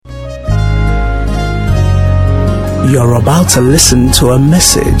You're about to listen to a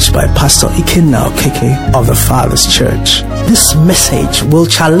message by Pastor Ikenna Okeke of the Father's Church. This message will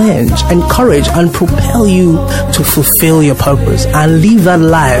challenge, encourage, and propel you to fulfill your purpose and live that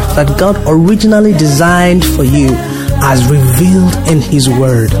life that God originally designed for you as revealed in His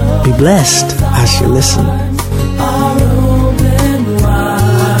Word. Be blessed as you listen.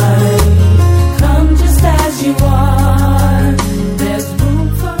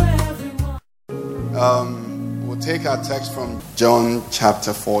 We'll take our text from John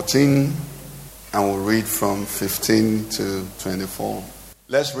chapter 14 and we'll read from 15 to 24.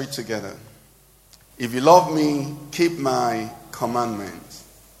 Let's read together. If you love me, keep my commandments,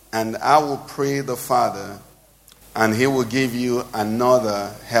 and I will pray the Father, and He will give you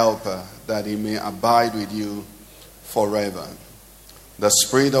another helper, that He may abide with you forever. The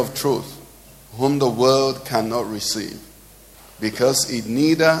Spirit of truth, whom the world cannot receive, because it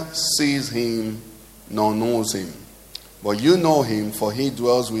neither sees Him nor knows Him. But you know Him, for He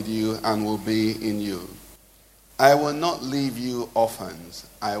dwells with you and will be in you. I will not leave you orphans.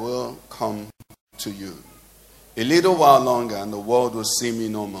 I will come to you. A little while longer, and the world will see me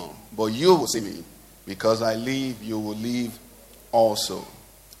no more. But you will see me. Because I live, you will live also.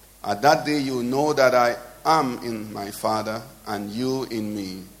 At that day you will know that I am in my Father, and you in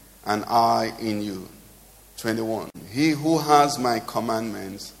me, and I in you. 21. He who has my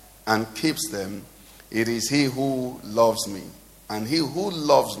commandments and keeps them, it is he who loves me. And he who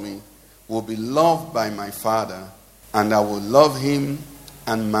loves me will be loved by my Father, and I will love him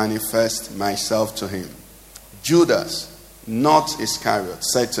and manifest myself to him. Judas, not Iscariot,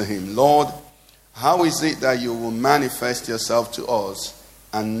 said to him, Lord, how is it that you will manifest yourself to us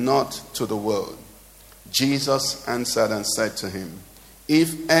and not to the world? Jesus answered and said to him,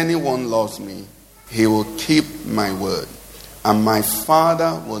 if anyone loves me, he will keep my word, and my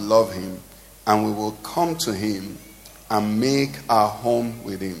Father will love him, and we will come to him and make our home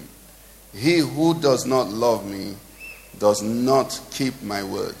with him. He who does not love me does not keep my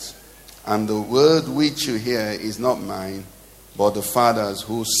words. And the word which you hear is not mine, but the Father's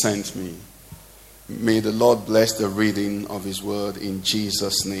who sent me. May the Lord bless the reading of His word in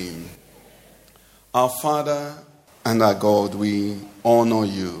Jesus' name. Our Father and our God, we honor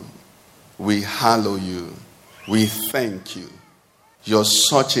you. We hallow you. We thank you. You're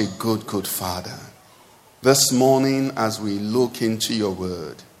such a good, good Father. This morning, as we look into your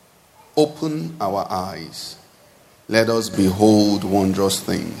word, open our eyes. Let us behold wondrous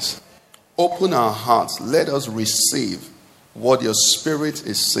things. Open our hearts. Let us receive what your Spirit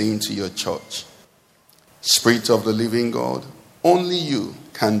is saying to your church. Spirit of the living God, only you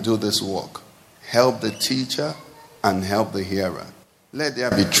can do this work. Help the teacher and help the hearer. Let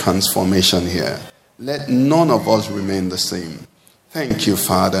there be transformation here. Let none of us remain the same. Thank you,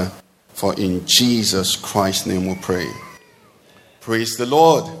 Father, for in Jesus Christ's name we pray. Praise the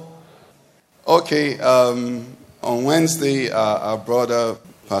Lord. Okay, on Wednesday, our brother,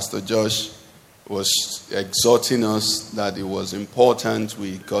 Pastor Josh, was exhorting us that it was important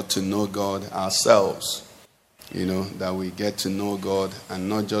we got to know God ourselves. You know, that we get to know God and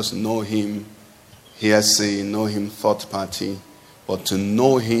not just know Him hearsay, know Him third party, but to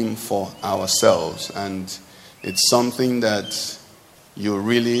know Him for ourselves. And it's something that you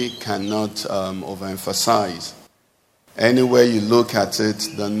really cannot overemphasize. Anywhere you look at it,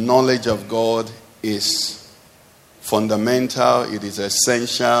 the knowledge of God is fundamental, it is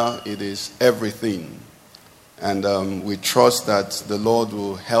essential, it is everything. And we trust that the Lord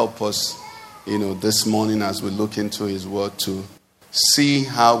will help us, this morning as we look into His Word to see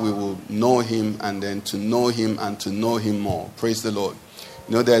how we will know Him, and then to know Him and to know Him more. Praise the Lord.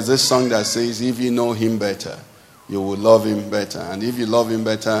 There's this song that says, if you know Him better, you will love Him better. And if you love Him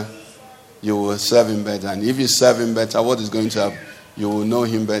better, you will serve Him better. And if you serve Him better, what is going to happen? You will know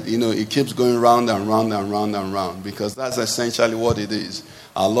Him better. It keeps going round and round and round and round, because that's essentially what it is.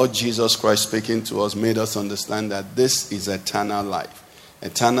 Our Lord Jesus Christ speaking to us made us understand that this is eternal life.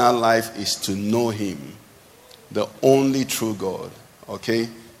 Eternal life is to know Him, the only true God, okay?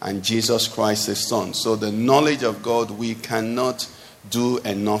 And Jesus Christ, His Son. So the knowledge of God, we cannot do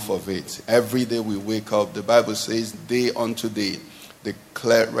enough of it. Every day we wake up, the Bible says, day unto day,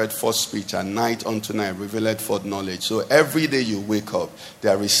 declared forth speech, and night unto night revealed forth knowledge. So every day you wake up,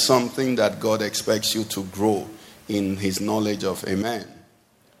 there is something that God expects you to grow in His knowledge of. Amen.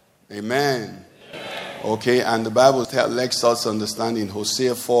 Amen. Okay, and the Bible lets us understand in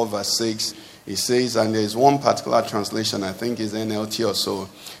Hosea 4 verse 6, it says, and there is one particular translation, I think is NLT or so,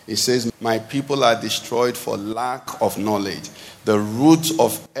 it says, my people are destroyed for lack of knowledge. The root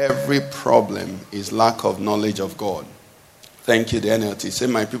of every problem is lack of knowledge of God. Thank you, the NLT. It says,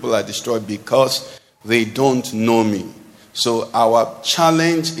 my people are destroyed because they don't know me. So our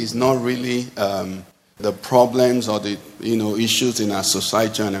challenge is not really the problems or the issues in our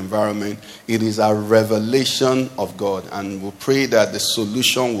society and environment. It is a revelation of God, and we pray that the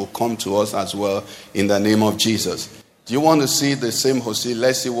solution will come to us as well in the name of Jesus. Do you want to see the same Hosea?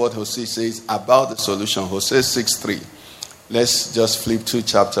 Let's see what Hosea says about the solution. Hosea 6:3. Let's just flip 2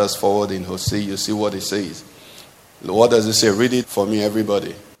 chapters forward in Hosea. You see what it says. What does it say? Read it for me,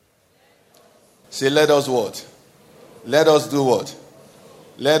 everybody. Say, let us what? Let us do what?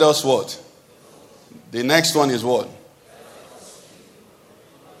 Let us what? The next one is what?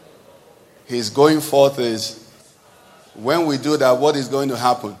 His going forth is, when we do that, what is going to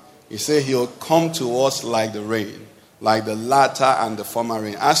happen? He said he'll come to us like the rain, like the latter and the former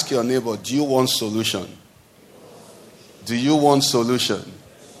rain. Ask your neighbor, do you want solution? Do you want solution?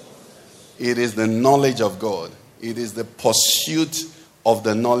 It is the knowledge of God. It is the pursuit of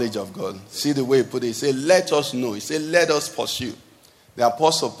the knowledge of God. See the way he put it? He said, let us know. He said, let us pursue. The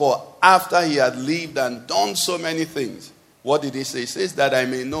Apostle Paul, after he had lived and done so many things, what did he say? He says, that I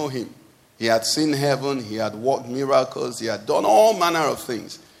may know him. He had seen heaven. He had worked miracles. He had done all manner of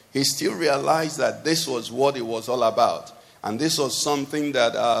things. He still realized that this was what it was all about. And this was something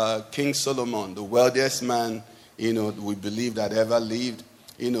that King Solomon, the wealthiest man, we believe that ever lived,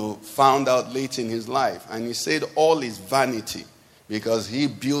 found out late in his life. And he said all is vanity, because he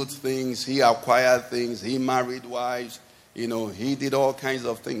built things, he acquired things, he married wives, he did all kinds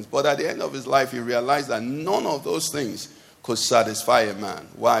of things. But at the end of his life, he realized that none of those things could satisfy a man.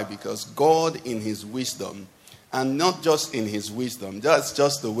 Why? Because God in his wisdom, and not just in his wisdom, that's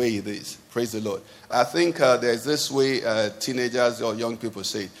just the way it is. Praise the Lord. I think there's this way teenagers or young people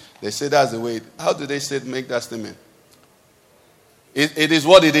say it. They say that's the way. How do they say it, make that statement? It is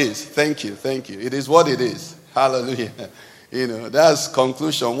what it is. Thank you. It is what it is. Hallelujah. That's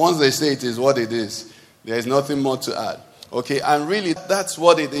conclusion. Once they say it is what it is, there's nothing more to add. Okay, and really that's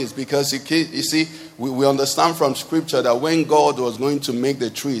what it is, because you see, we understand from scripture that when God was going to make the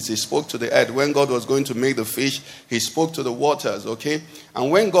trees, he spoke to the earth. When God was going to make the fish, he spoke to the waters, okay? And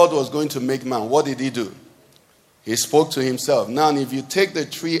when God was going to make man, what did he do? He spoke to himself. Now, if you take the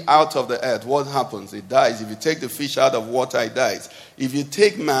tree out of the earth, what happens? It dies. If you take the fish out of water, it dies. If you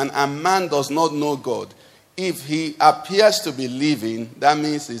take man, and man does not know God, if he appears to be living, that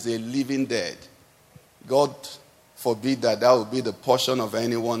means he's a living dead. God forbid that will be the portion of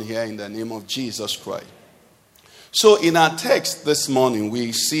anyone here in the name of Jesus Christ. So in our text this morning,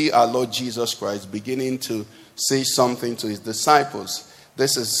 we see our Lord Jesus Christ beginning to say something to his disciples.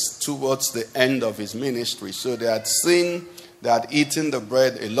 This is towards the end of his ministry. So they had seen, they had eaten the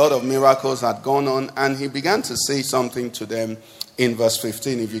bread, a lot of miracles had gone on, and he began to say something to them in verse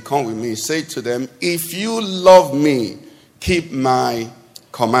 15. If you come with me, say to them, if you love me, keep my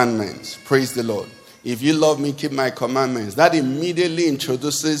commandments. Praise the Lord. If you love me, keep my commandments. That immediately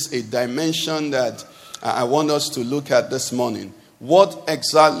introduces a dimension that I want us to look at this morning. What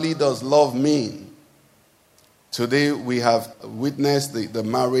exactly does love mean? Today we have witnessed the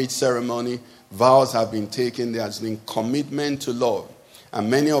marriage ceremony. Vows have been taken. There has been commitment to love. And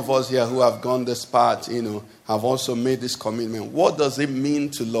many of us here who have gone this path, have also made this commitment. What does it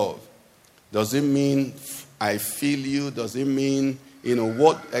mean to love? Does it mean I feel you? Does it mean,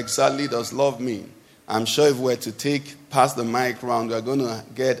 what exactly does love mean? I'm sure if we were to pass the mic around, we're going to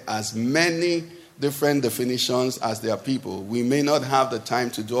get as many different definitions as there are people. We may not have the time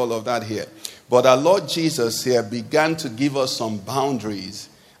to do all of that here. But our Lord Jesus here began to give us some boundaries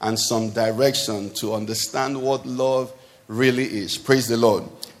and some direction to understand what love really is. Praise the Lord.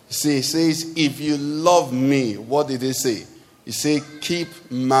 See, he says, if you love me, what did he say? He said, keep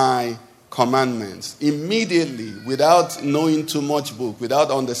my commandments. Immediately, without knowing too much book,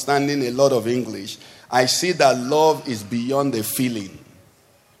 without understanding a lot of English, I see that love is beyond a feeling.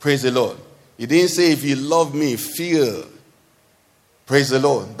 Praise the Lord. He didn't say, if you love me, feel. Praise the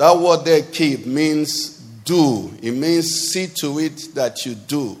Lord. That word there, keep, means do. It means see to it that you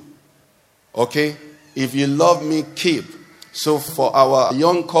do. Okay? If you love me, keep. So for our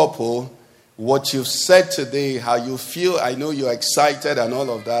young couple, what you've said today, how you feel, I know you're excited and all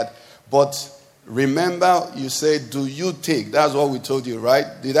of that, but remember you said, do you take? That's what we told you, right?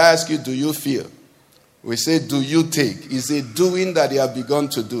 Did I ask you, do you feel? We say, do you take? It's a doing that you have begun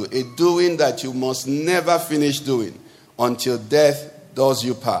to do. A doing that you must never finish doing until death does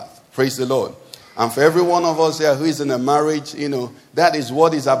you part. Praise the Lord. And for every one of us here who is in a marriage, that is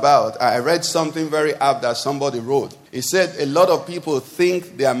what it's about. I read something very apt that somebody wrote. It said a lot of people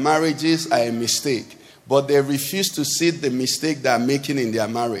think their marriages are a mistake, but they refuse to see the mistake they are making in their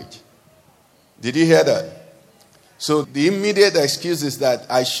marriage. Did you hear that? So the immediate excuse is that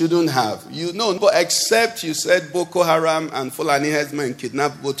I shouldn't have. You know, but except you said Boko Haram and Fulani headsmen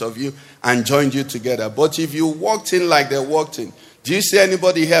kidnapped both of you and joined you together. But if you walked in like they walked in, do you see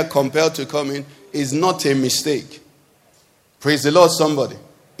anybody here compelled to come in? It's not a mistake. Praise the Lord, somebody.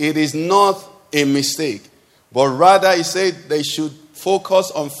 It is not a mistake. But rather, he said they should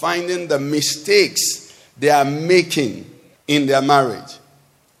focus on finding the mistakes they are making in their marriage.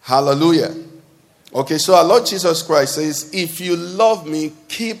 Hallelujah. Okay, so our Lord Jesus Christ says, if you love me,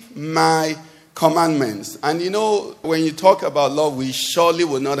 keep my commandments. And you know, when you talk about love, we surely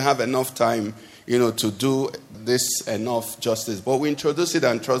will not have enough time, to do this enough justice. But we introduce it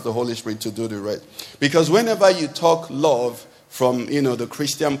and trust the Holy Spirit to do the rest. Because whenever you talk love from, the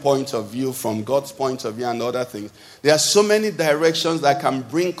Christian point of view, from God's point of view and other things, there are so many directions that can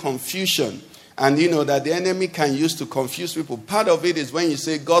bring confusion. And that the enemy can use to confuse people. Part of it is when you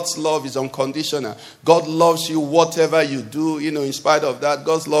say God's love is unconditional. God loves you whatever you do, in spite of that.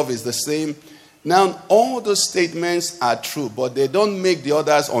 God's love is the same. Now, all those statements are true, but they don't make the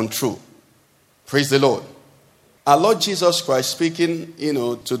others untrue. Praise the Lord. Our Lord Jesus Christ speaking,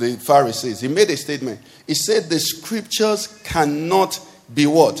 to the Pharisees, he made a statement. He said the scriptures cannot be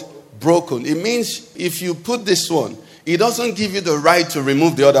what? Broken. It means if you put this one, it doesn't give you the right to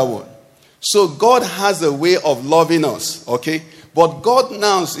remove the other one. So God has a way of loving us, okay? But God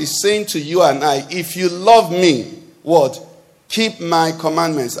now is saying to you and I, if you love me, what? Keep my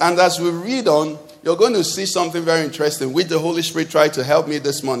commandments. And as we read on, you're going to see something very interesting, which the Holy Spirit tried to help me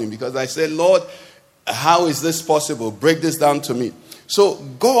this morning. Because I said, Lord, how is this possible? Break this down to me. So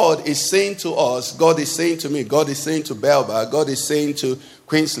God is saying to us, God is saying to me, God is saying to Belba, God is saying to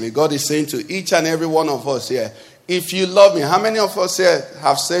Queensley, God is saying to each and every one of us here, if you love me, how many of us here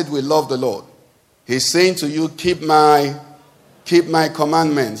have said we love the Lord? He's saying to you, keep my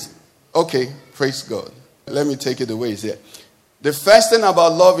commandments. Okay, praise God. Let me take it away here. The first thing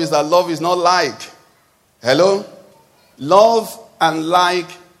about love is that love is not like. Hello? Love and like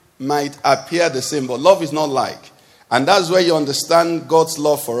might appear the same, but love is not like. And that's where you understand God's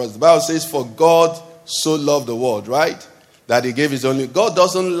love for us. The Bible says, for God so loved the world, right? That he gave his only. God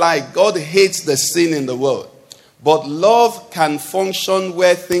doesn't like, God hates the sin in the world. But love can function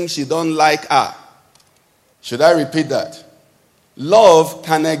where things you don't like are. Should I repeat that? Love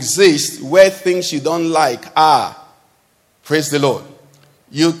can exist where things you don't like are. Praise the Lord.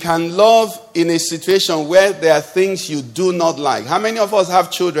 You can love in a situation where there are things you do not like. How many of us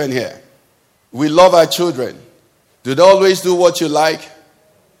have children here? We love our children. Do they always do what you like?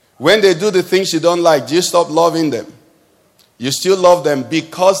 When they do the things you don't like, do you stop loving them? You still love them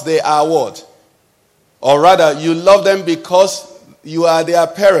because they are what? Or rather, you love them because you are their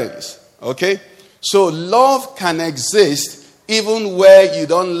parents. Okay? So love can exist even where you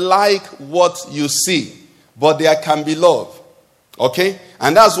don't like what you see. But there can be love. Okay?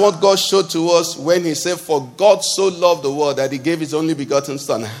 And that's what God showed to us when he said, for God so loved the world that he gave his only begotten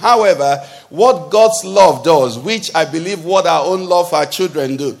son. However, what God's love does, which I believe what our own love for our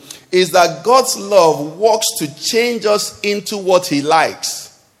children do, is that God's love works to change us into what he likes.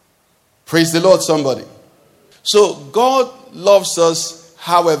 Praise the Lord, somebody. So God loves us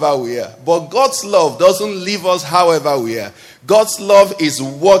however we are. But God's love doesn't leave us however we are. God's love is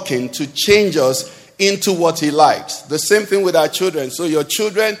working to change us into what he likes. The same thing with our children. So your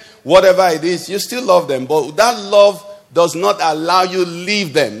children, whatever it is, you still love them. But that love does not allow you to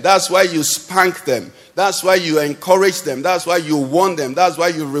leave them. That's why you spank them. That's why you encourage them. That's why you warn them. That's why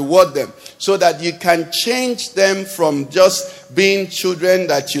you reward them. So that you can change them from just being children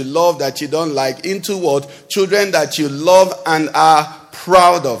that you love, that you don't like, into what? Children that you love and are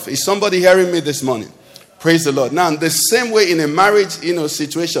proud of. Is somebody hearing me this morning? Praise the Lord. Now, the same way in a marriage,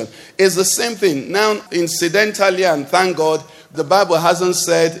 situation, it's the same thing. Now, incidentally, and thank God, the Bible hasn't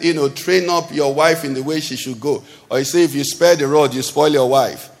said, train up your wife in the way she should go. Or you say, if you spare the rod, you spoil your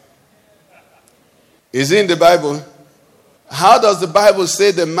wife. Is it in the Bible? How does the Bible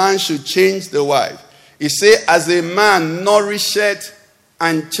say the man should change the wife? It says, as a man nourisheth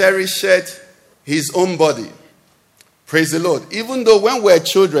and cherisheth his own body. Praise the Lord. Even though when we were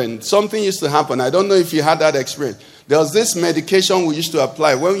children, something used to happen. I don't know if you had that experience. There was this medication we used to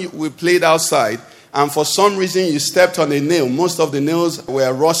apply when we played outside, and for some reason you stepped on a nail. Most of the nails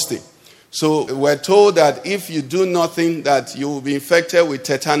were rusty. So we're told that if you do nothing, that you will be infected with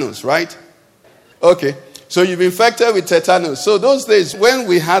tetanus, right? Okay. So you've been infected with tetanus. So those days, when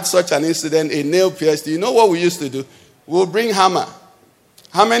we had such an incident, a nail pierced, you know what we used to do? We'll bring hammer.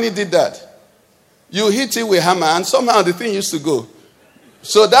 How many did that? You hit it with hammer, and somehow the thing used to go.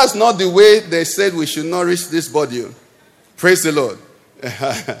 So that's not the way they said we should nourish this body. Praise the Lord.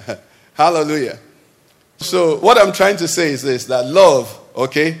 Hallelujah. So what I'm trying to say is this, that love,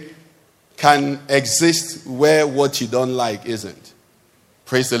 okay, can exist where what you don't like isn't.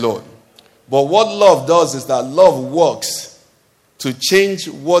 Praise the Lord. But what love does is that love works to change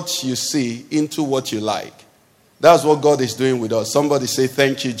what you see into what you like. That's what God is doing with us. Somebody say,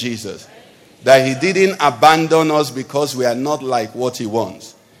 thank you, Jesus. That he didn't abandon us because we are not like what he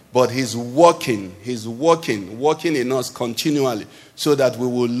wants. But he's working in us continually so that we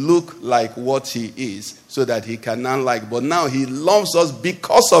will look like what he is, so that he can now like. But now he loves us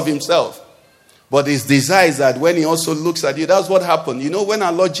because of himself. But his desire is that when he also looks at you, that's what happened. You know, when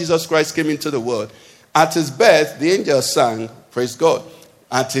our Lord Jesus Christ came into the world, at his birth, the angels sang, praise God.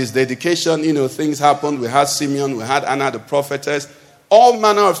 At his dedication, you know, things happened. We had Simeon, we had Anna the prophetess. All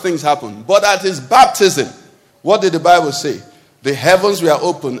manner of things happened. But at his baptism, what did the Bible say? The heavens were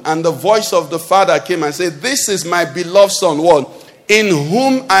open, and the voice of the Father came and said, this is my beloved Son, one, in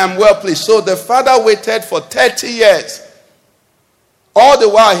whom I am well pleased. So the Father waited for 30 years. All the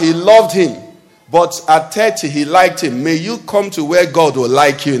while he loved him. But at 30, he liked him. May you come to where God will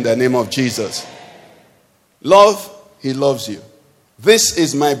like you in the name of Jesus. Love, he loves you. This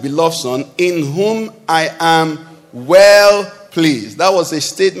is my beloved Son, in whom I am well pleased. That was a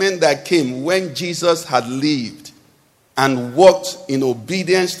statement that came when Jesus had lived and walked in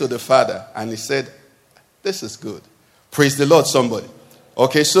obedience to the Father. And he said, this is good. Praise the Lord, somebody.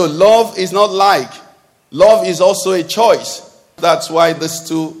 Okay, so love is not like. Love is also a choice. That's why these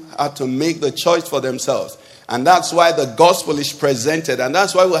two had to make the choice for themselves. And that's why the gospel is presented. And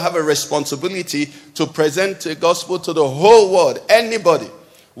that's why we have a responsibility to present the gospel to the whole world. Anybody.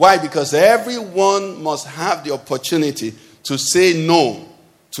 Why? Because everyone must have the opportunity to say no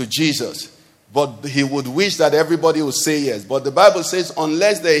to Jesus. But he would wish that everybody would say yes. But the Bible says,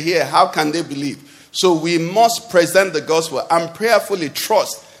 unless they hear, how can they believe? So we must present the gospel and prayerfully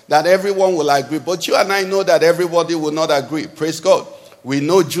trust that everyone will agree. But you and I know that everybody will not agree. Praise God. We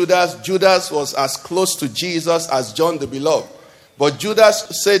know Judas. Judas was as close to Jesus as John the Beloved. But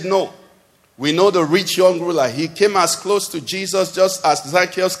Judas said no. We know the rich young ruler. He came as close to Jesus just as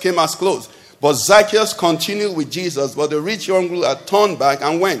Zacchaeus came as close. But Zacchaeus continued with Jesus. But the rich young ruler turned back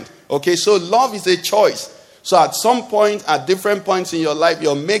and went. Okay, so love is a choice. So at some point, at different points in your life,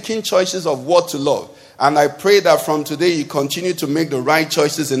 you're making choices of what to love. And I pray that from today, you continue to make the right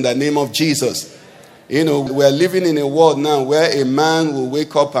choices in the name of Jesus. You know, we're living in a world now where a man will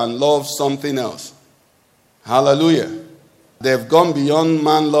wake up and love something else. Hallelujah. They've gone beyond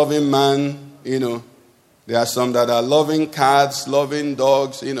man loving man, you know. There are some that are loving cats, loving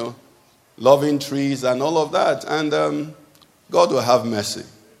dogs, you know, loving trees and all of that. And God will have mercy.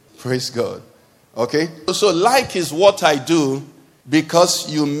 Praise God. Okay? So like is what I do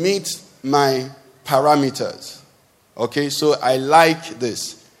because you meet my parameters. Okay? So I like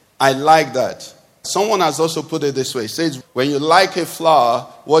this. I like that. Someone has also put it this way. It says, when you like a flower,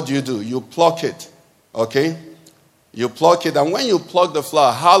 what do? You pluck it. Okay? You pluck it. And when you pluck the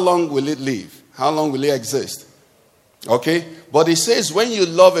flower, how long will it live? How long will it exist? Okay? But it says, when you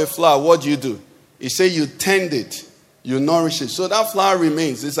love a flower, what do? It says you tend it. You nourish it. So that flower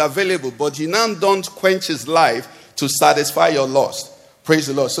remains. It's available. But you now don't quench its life to satisfy your lust. Praise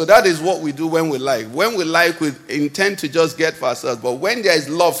the Lord. So that is what we do when we like. When we like, we intend to just get for ourselves. But when there is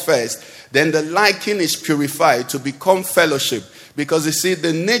love first, then the liking is purified to become fellowship. Because you see,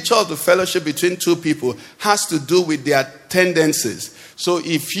 the nature of the fellowship between two people has to do with their tendencies. So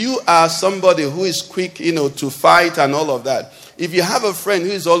if you are somebody who is quick, you know, to fight and all of that, if you have a friend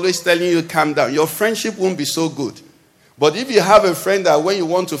who is always telling you calm down, your friendship won't be so good. But if you have a friend that when you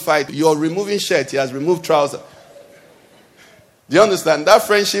want to fight, you're removing shirt, he has removed trousers. Do you understand? That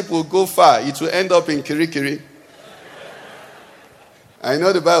friendship will go far. It will end up in kirikiri. I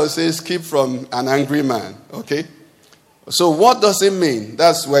know the Bible says keep from an angry man. Okay? So what does it mean?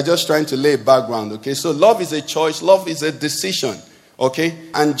 We're just trying to lay background. Okay? So love is a choice. Love is a decision. Okay?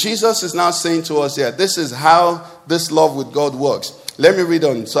 And Jesus is now saying to us here, this is how this love with God works. Let me read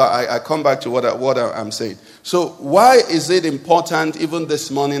on. So I come back to what I'm saying. So why is it important even this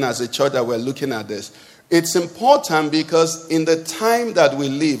morning as a church that we're looking at this? It's important because in the time that we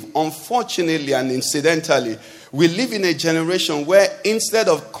live, unfortunately and incidentally, we live in a generation where instead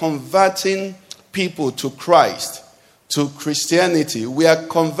of converting people to Christ, to Christianity, we are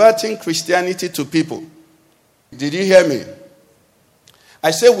converting Christianity to people. Did you hear me?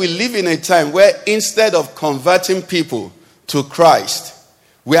 I said we live in a time where instead of converting people to Christ,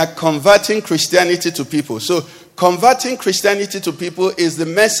 we are converting Christianity to people. So converting Christianity to people is the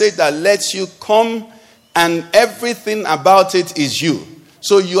message that lets you come and everything about it is you.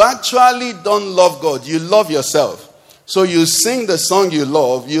 So you actually don't love God. You love yourself. So you sing the song you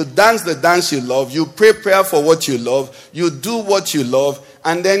love, you dance the dance you love, you pray prayer for what you love, you do what you love,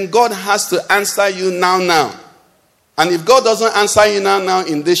 and then God has to answer you now. And if God doesn't answer you now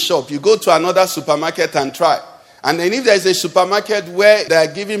in this shop, you go to another supermarket and try. And then if there's a supermarket where they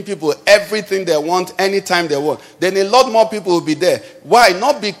are giving people everything they want, anytime they want, then a lot more people will be there. Why?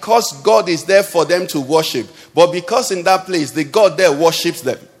 Not because God is there for them to worship, but because in that place, the God there worships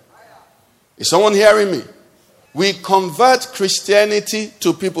them. Is someone hearing me? We convert Christianity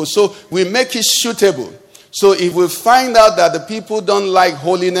to people, so we make it suitable. So if we find out that the people don't like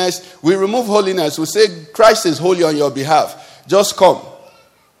holiness, we remove holiness. We say Christ is holy on your behalf. Just come.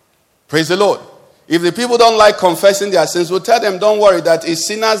 Praise the Lord. If the people don't like confessing their sins, we'll tell them, don't worry, that it's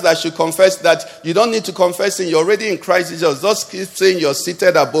sinners that should confess, that you don't need to confess sin. You're already in Christ Jesus. Just keep saying you're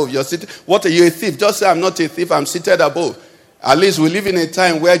seated above. What are you, a thief? Just say, I'm not a thief, I'm seated above. At least we live in a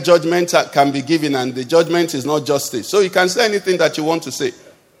time where judgment can be given, and the judgment is not justice. So you can say anything that you want to say.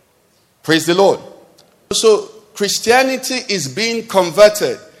 Praise the Lord. So Christianity is being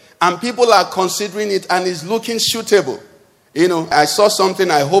converted, and people are considering it and is looking suitable. I saw something,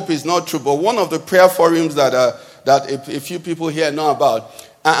 I hope it's not true, but one of the prayer forums that a few people here know about,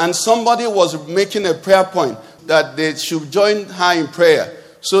 and somebody was making a prayer point that they should join her in prayer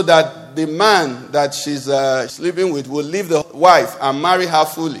so that the man that she's sleeping with will leave the wife and marry her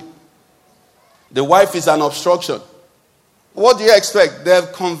fully. The wife is an obstruction. What do you expect?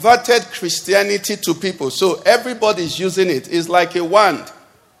 They've converted Christianity to people, so everybody's using it. It's like a wand.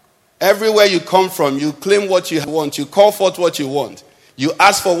 Everywhere you come from, you claim what you want. You call forth what you want. You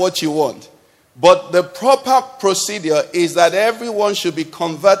ask for what you want. But the proper procedure is that everyone should be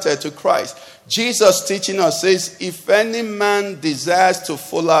converted to Christ. Jesus teaching us says, if any man desires to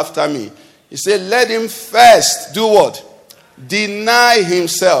follow after me, he said, let him first do what? Deny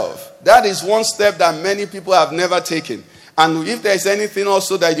himself. That is one step that many people have never taken. And if there's anything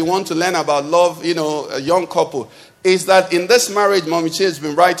also that you want to learn about love, a young couple, is that in this marriage, Mommy Chi has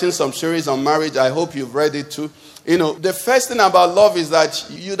been writing some series on marriage. I hope you've read it too. The first thing about love is that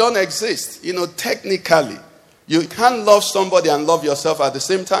you don't exist. Technically, you can't love somebody and love yourself at the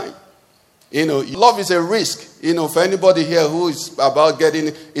same time. Love is a risk. For anybody here who is about getting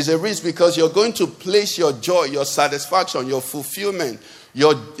it, it's a risk because you're going to place your joy, your satisfaction, your fulfillment,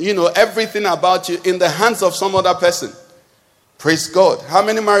 your, everything about you in the hands of some other person. Praise God. How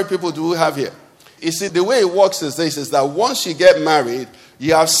many married people do we have here? You see, the way it works is this, is that once you get married,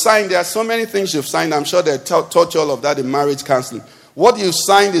 you have signed, there are so many things you've signed. I'm sure they taught you all of that in marriage counseling. What you've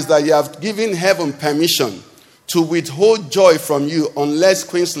signed is that you have given heaven permission to withhold joy from you unless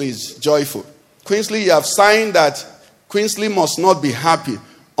Queensley is joyful. Queensley, you have signed that Queensley must not be happy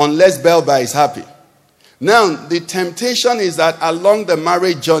unless Belba is happy. Now, the temptation is that along the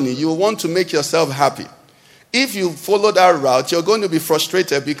marriage journey, you want to make yourself happy. If you follow that route, you're going to be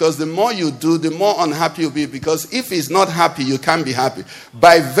frustrated because the more you do, the more unhappy you'll be. Because if he's not happy, you can't be happy.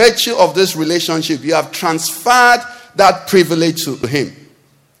 By virtue of this relationship, you have transferred that privilege to him.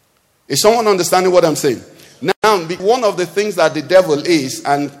 Is someone understanding what I'm saying? Now, one of the things that the devil is,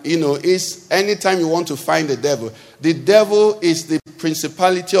 and is anytime you want to find the devil is the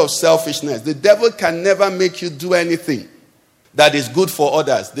principality of selfishness. The devil can never make you do anything that is good for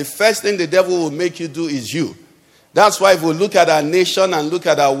others. The first thing the devil will make you do is you. That's why if we look at our nation and look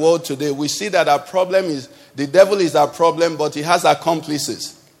at our world today, we see that our problem is, the devil is our problem, but he has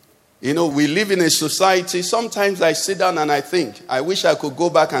accomplices. We live in a society, sometimes I sit down and I think, I wish I could go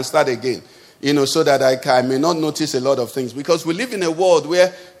back and start again, so that I may not notice a lot of things. Because we live in a world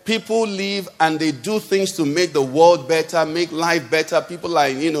where people live and they do things to make the world better, make life better. People are,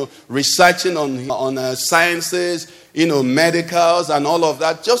 researching on sciences, medicals and all of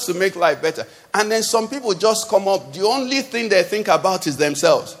that, just to make life better. And then some people just come up, the only thing they think about is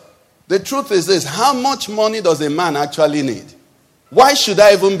themselves. The truth is this, how much money does a man actually need? Why should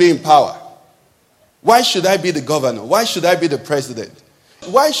I even be in power? Why should I be the governor? Why should I be the president?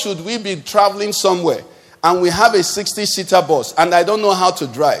 Why should we be traveling somewhere and we have a 60-seater bus and I don't know how to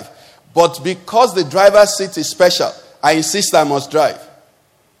drive? But because the driver's seat is special, I insist I must drive.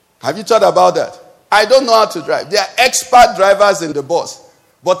 Have you thought about that? I don't know how to drive. There are expert drivers in the bus.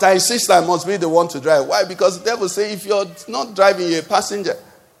 But I insist I must be the one to drive. Why? Because the devil say if you're not driving, you're a passenger.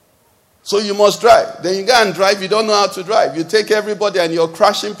 So you must drive. Then you go and drive, you don't know how to drive. You take everybody and you're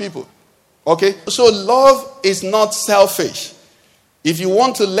crashing people. Okay? So love is not selfish. If you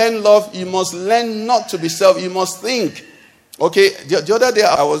want to learn love, you must learn not to be selfish. You must think. Okay? The other day,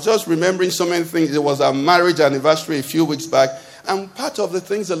 I was just remembering so many things. It was our marriage anniversary a few weeks back. And part of the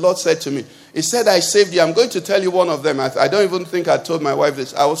things the Lord said to me, He said, I saved you. I'm going to tell you one of them. I don't even think I told my wife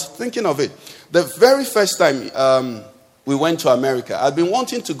this. I was thinking of it. The very first time, we went to America. I've been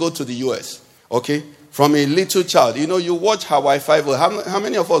wanting to go to the U.S., okay, from a little child. You know, you watch Hawaii Five-O. How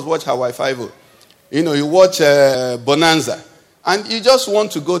many of us watch Hawaii Five-O? You know, you watch Bonanza. And you just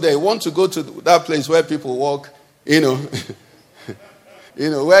want to go there. You want to go to that place where people walk, you know,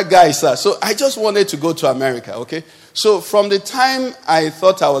 where guys are. So I just wanted to go to America, okay? So from the time I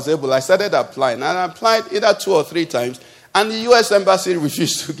thought I was able, I started applying. And I applied either 2 or 3 times. And the U.S. Embassy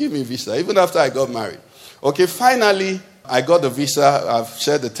refused to give me visa, even after I got married. Okay, finally, I got the visa. I've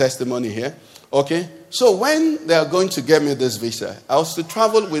shared the testimony here. Okay, so when they are going to get me this visa, I was to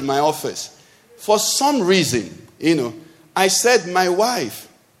travel with my office. For some reason, I said, my wife,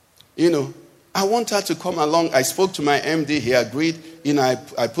 I want her to come along. I spoke to my MD. He agreed.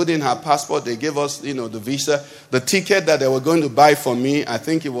 I put in her passport. They gave us, the visa. The ticket that they were going to buy for me, I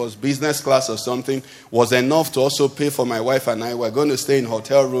think it was business class or something, was enough to also pay for my wife and I. We're going to stay in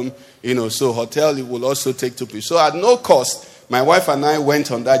hotel room, so hotel it will also take 2 people. So at no cost, my wife and I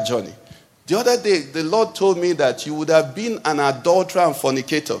went on that journey. The other day, the Lord told me that you would have been an adulterer and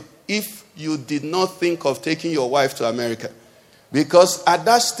fornicator if you did not think of taking your wife to America. Because at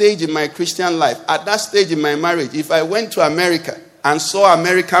that stage in my Christian life, at that stage in my marriage, if I went to America and saw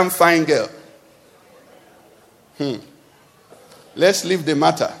American fine girl, let's leave the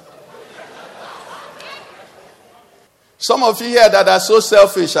matter. Some of you here that are so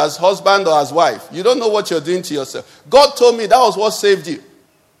selfish as husband or as wife, you don't know what you're doing to yourself. God told me that was what saved you.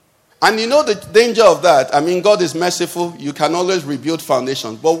 And you know the danger of that. I mean, God is merciful. You can always rebuild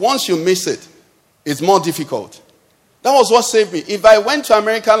foundations. But once you miss it, it's more difficult. That was what saved me. If I went to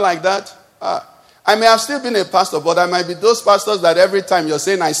America like that, I may have still been a pastor, but I might be those pastors that every time you're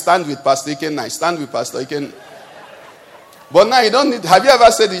saying, I stand with Pastor Iken, I stand with Pastor Iken. But now you don't need, have you ever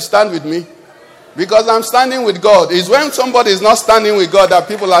said you stand with me? Because I'm standing with God. It's when somebody is not standing with God that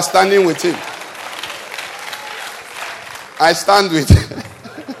people are standing with him. I stand with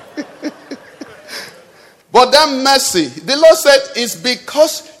But that mercy, the Lord said, it's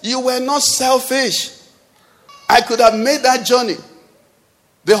because you were not selfish. I could have made that journey.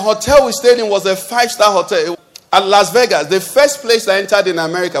 The hotel we stayed in was a 5-star hotel at Las Vegas. The first place I entered in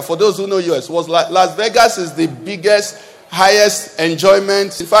America, for those who know US, was Las Vegas is the biggest, highest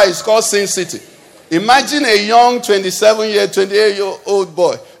enjoyment. In fact, it's called Sin City. Imagine a young 28-year-old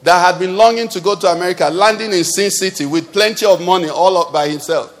boy that had been longing to go to America, landing in Sin City with plenty of money all up by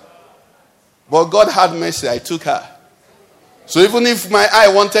himself. But God had mercy. I took her. So even if my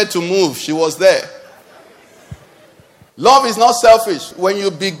eye wanted to move, she was there. Love is not selfish. When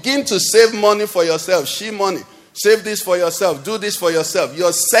you begin to save money for yourself, money, save this for yourself, do this for yourself,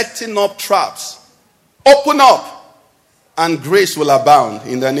 you're setting up traps. Open up, and grace will abound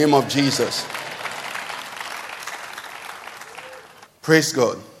in the name of Jesus. Praise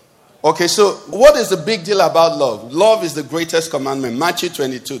God. Okay, so what is the big deal about love? Love is the greatest commandment. Matthew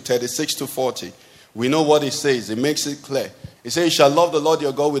 22:36-40. We know what it says. It makes it clear. It says, you shall love the Lord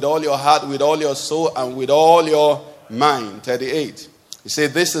your God with all your heart, with all your soul, and with all your mind. 38. He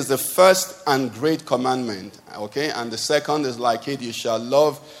said, this is the first and great commandment. Okay, and the second is like it. You shall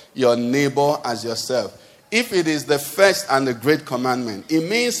love your neighbor as yourself. If it is the first and the great commandment, it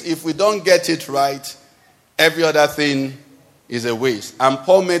means if we don't get it right, every other thing is a waste. And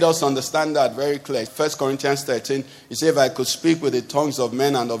Paul made us understand that very clearly. 1 Corinthians 13, he said, if I could speak with the tongues of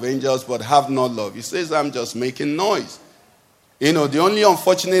men and of angels, but have not love. He says, I'm just making noise. The only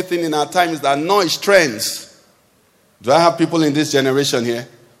unfortunate thing in our time is that noise trends. Do I have people in this generation here?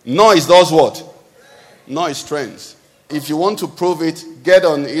 Noise does what? Noise trends. If you want to prove it, get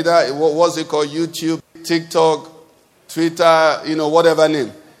on either, what's it called, YouTube, TikTok, Twitter, whatever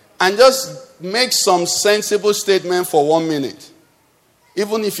name. And just make some sensible statement for 1 minute.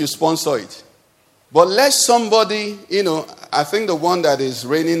 Even if you sponsor it. But let somebody, I think the one that is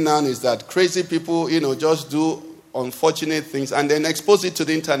reigning now is that crazy people, just do unfortunate things and then expose it to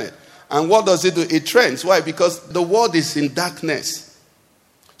the internet. And what does it do? It trends. Why? Because the world is in darkness.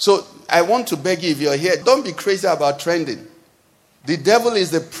 So I want to beg you, if you're here, don't be crazy about trending. The devil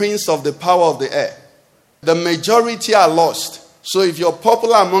is the prince of the power of the air. The majority are lost. So if you're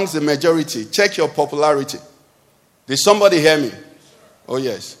popular amongst the majority, check your popularity. Did somebody hear me? Oh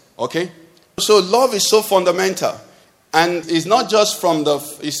yes. Okay. So love is so fundamental. And it's not just from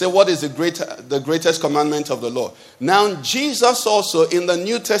you say, what is the greatest commandment of the law? Now, Jesus also in the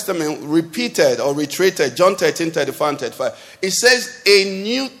New Testament repeated or reiterated, John 13:34 and 35. It says, a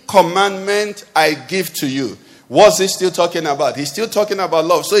new commandment I give to you. What's he still talking about? He's still talking about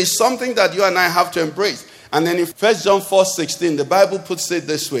love. So it's something that you and I have to embrace. And then in 1 John 4:16, the Bible puts it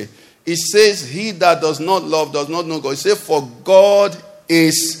this way. It says, he that does not love does not know God. It says, for God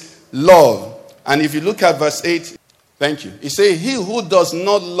is love. And if you look at verse 8, Thank you. He says, he who does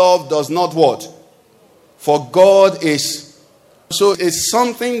not love does not what? For God is. So it's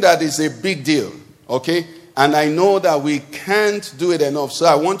something that is a big deal. Okay? And I know that we can't do it enough. So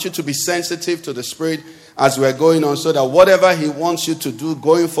I want you to be sensitive to the Spirit as we're going on, so that whatever he wants you to do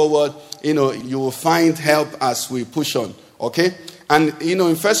going forward, you will find help as we push on. Okay? And, in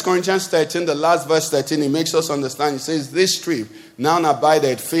 1 Corinthians 13, the last verse 13, it makes us understand. It says, this tree now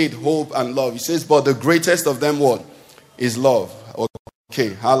abideth faith, hope, and love. He says, but the greatest of them what? Is love.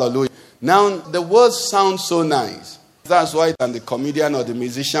 Okay, hallelujah. Now, the words sound so nice. That's why the comedian or the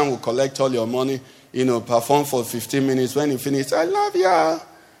musician will collect all your money, perform for 15 minutes. When you finish, I love you.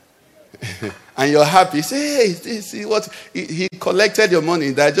 And you're happy. You say, hey, see what? He collected your money.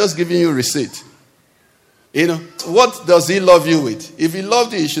 They're just giving you receipt. What does he love you with? If he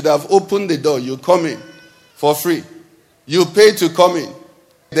loved you, he should have opened the door. You come in for free. You pay to come in.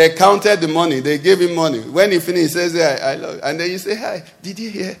 They counted the money. They gave him money. When he finished, he says, yeah, I love you. And then you say, hi, did you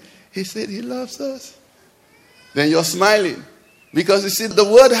hear? He said he loves us. Then you're smiling. Because you see, the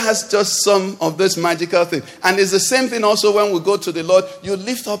word has just some of this magical thing. And it's the same thing also when we go to the Lord. You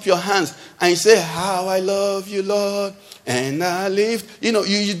lift up your hands and you say, how I love you, Lord. And I lift.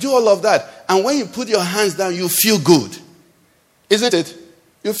 You do all of that. And when you put your hands down, you feel good. Isn't it?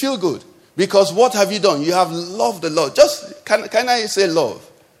 You feel good. Because what have you done? You have loved the Lord. Just, can I say love?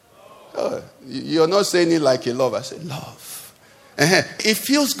 Oh, you're not saying it like a love. I say love. It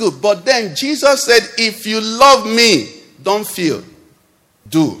feels good. But then Jesus said, if you love me, don't feel.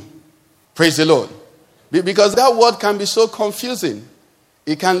 Do. Praise the Lord. Because that word can be so confusing.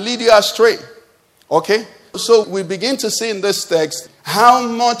 It can lead you astray. Okay? So we begin to see in this text how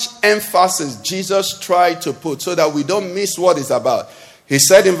much emphasis Jesus tried to put so that we don't miss what it's about. He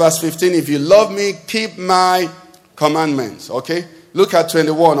said in verse 15, if you love me, keep my commandments. Okay? Look at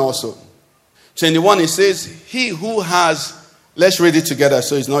 21 also. 21, it says, he who has, let's read it together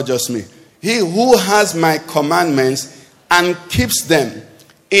so it's not just me. He who has my commandments and keeps them,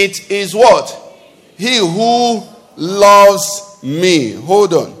 it is what? He who loves me.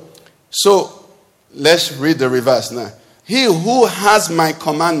 Hold on. So, let's read the reverse now. He who has my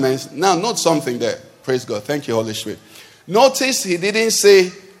commandments. Now, note something there. Praise God. Thank you, Holy Spirit. Notice he didn't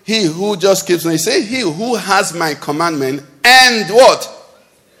say he who just keeps me. He said he who has my commandment and what?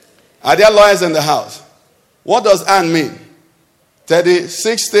 Are there lawyers in the house? What does and mean?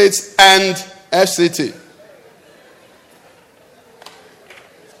 36 states and FCT.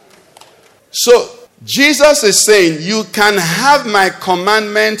 So, Jesus is saying, you can have my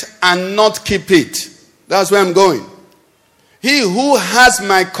commandment and not keep it. That's where I'm going. He who has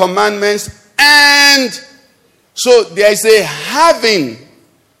my commandments and... So, there is a having,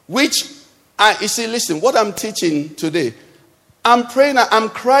 which... you see, listen, what I'm teaching today, I'm praying, I'm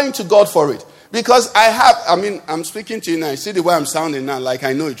crying to God for it. Because I'm speaking to you now. You see the way I'm sounding now, like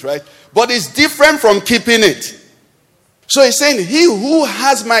I know it, right? But it's different from keeping it. So he's saying, he who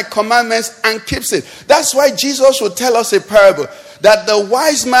has my commandments and keeps it. That's why Jesus would tell us a parable. That the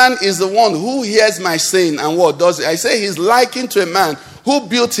wise man is the one who hears my saying and what does it. I say he's likened to a man who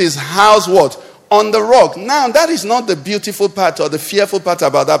built his house what? On the rock. Now that is not the beautiful part or the fearful part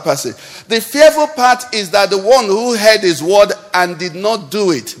about that passage. The fearful part is that the one who heard his word and did not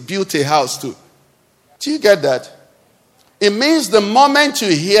do it, built a house too. Do you get that? It means the moment you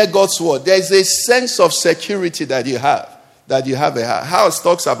hear God's word, there is a sense of security that you have. That you have a house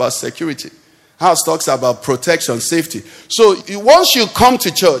talks about security. House talks about protection, safety. So once you come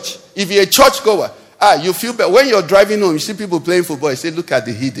to church, if you're a church goer, you feel better. When you're driving home, you see people playing football, you say, look at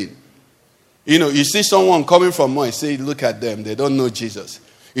the hidden. You see someone coming from more, you say, look at them. They don't know Jesus.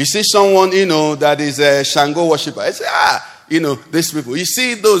 You see someone, that is a Shango worshiper. I say, these people. You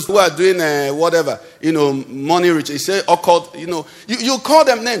see those who are doing whatever, money rich. You say occult, you call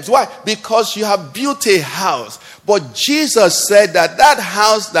them names. Why? Because you have built a house. But Jesus said that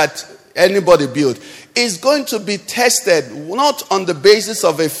house that anybody built is going to be tested not on the basis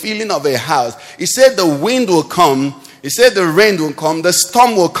of a feeling of a house. He said the wind will come. He said the rain will come. The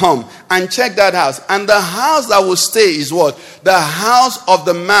storm will come. And check that house. And the house that will stay is what? The house of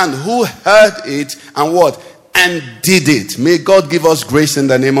the man who heard it and what? And did it. May God give us grace in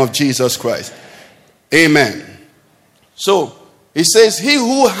the name of Jesus Christ. Amen. So, he says, he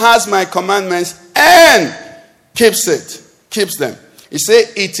who has my commandments and keeps them. He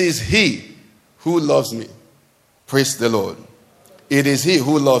says, it is he who loves me. Praise the Lord. It is he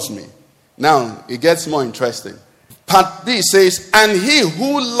who loves me. Now, it gets more interesting. Part B says, and he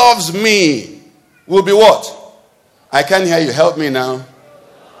who loves me will be what? I can't hear you. Help me now.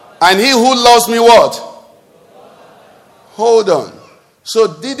 And he who loves me what? Hold on.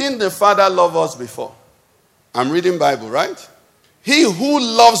 So didn't the Father love us before? I'm reading Bible, right? He who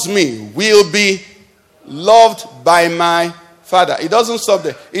loves me will be loved by my Father. It doesn't stop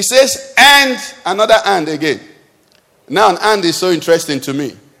there. It says, and another and again. Now an and is so interesting to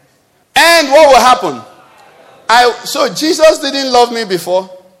me. And what will happen? So Jesus didn't love me before.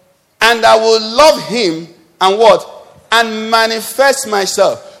 And I will love him and what? And manifest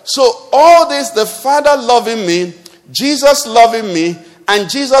myself. So all this, the Father loving me, Jesus loving me, and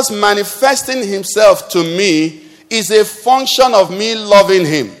Jesus manifesting himself to me is a function of me loving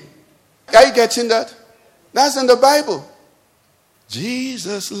him. Are you getting that? That's in the Bible.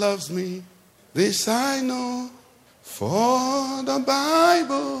 Jesus loves me, this I know, for the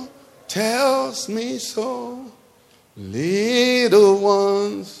Bible tells me so. Little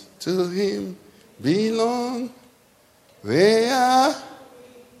ones to him belong. They are,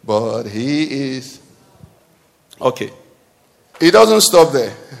 but he is. Okay. It doesn't stop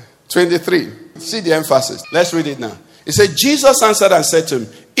there. 23. See the emphasis. Let's read it now. It said, Jesus answered and said to him,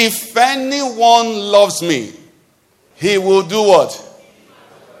 if anyone loves me, he will do what?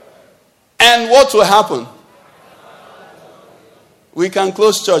 And what will happen? We can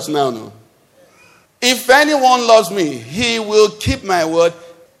close church now, no? If anyone loves me, he will keep my word,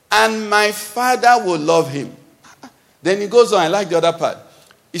 and my Father will love him. Then he goes on, I like the other part.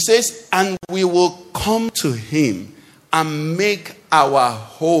 He says, and we will come to him and make our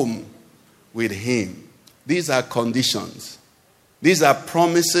home with him. These are conditions. These are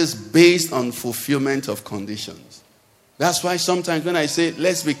promises based on fulfillment of conditions. That's why sometimes when I say,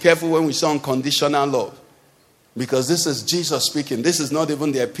 let's be careful when we say unconditional love. Because this is Jesus speaking. This is not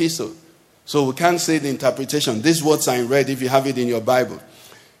even the epistle. So we can't say the interpretation. These words are in red if you have it in your Bible.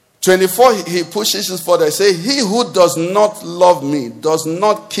 24, he pushes it further. He says, he who does not love me does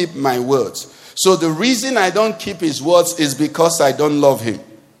not keep my words. So the reason I don't keep his words is because I don't love him.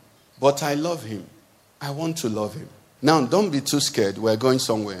 But I love him. I want to love him. Now, don't be too scared. We're going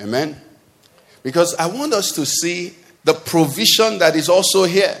somewhere. Amen? Because I want us to see the provision that is also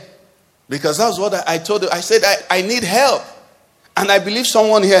here. Because that's what I told you. I said, I need help. And I believe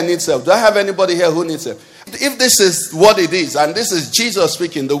someone here needs help. Do I have anybody here who needs help? If this is what it is, and this is Jesus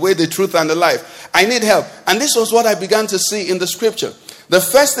speaking, the way, the truth, and the life, I need help. And this was what I began to see in the scripture. The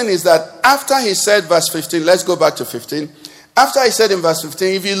first thing is that after he said, verse 15, let's go back to 15. After he said in verse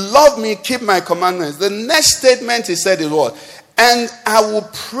 15, if you love me, keep my commandments. The next statement he said is what? And I will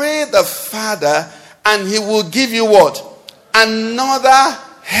pray the Father, and he will give you what? Another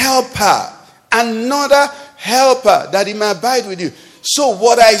helper. Another helper, that he may abide with you. So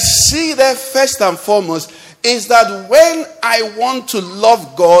what I see there first and foremost is that when I want to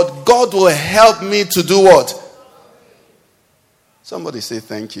love God, God will help me to do what? Somebody say,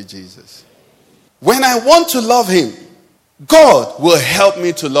 thank you, Jesus. When I want to love him, God will help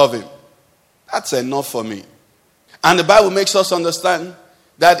me to love him. That's enough for me. And the Bible makes us understand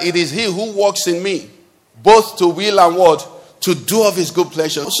that it is he who works in me, both to will and what? To do of his good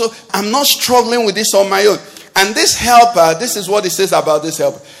pleasure. So I'm not struggling with this on my own. And this helper, this is what it says about this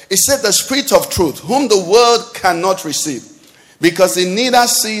helper. It said the Spirit of truth, whom the world cannot receive, because it neither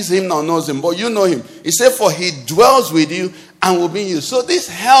sees him nor knows him, but you know him. He said, for he dwells with you and will be in you. So this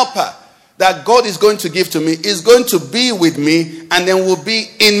helper that God is going to give to me is going to be with me and then will be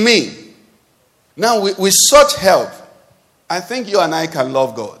in me. Now with such help, I think you and I can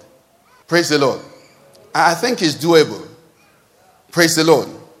love God. Praise the Lord. I think it's doable. Praise the Lord.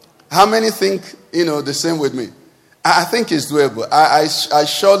 How many think, the same with me? I think it's doable. I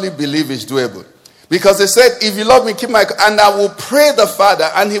surely believe it's doable. Because they said, if you love me, keep my... And I will pray the Father,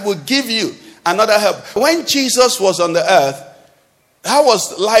 and he will give you another help. When Jesus was on the earth, how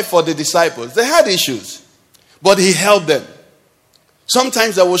was life for the disciples? They had issues, but he helped them.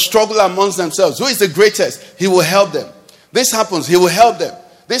 Sometimes they will struggle amongst themselves. Who is the greatest? He will help them. This happens, he will help them.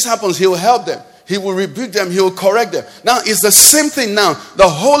 This happens, he will help them. He will rebuke them. He will correct them. Now, it's the same thing now. The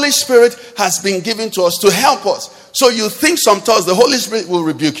Holy Spirit has been given to us to help us. So you think sometimes the Holy Spirit will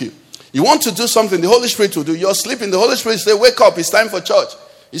rebuke you. You want to do something, the Holy Spirit will do. You're sleeping, the Holy Spirit say, wake up, it's time for church.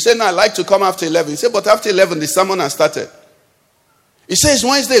 You say, no, I like to come after 11. He said, but after 11, the sermon has started. He says,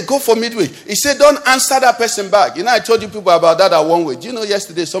 Wednesday, go for midweek. He said, don't answer that person back. I told you people about that at one way. Do you know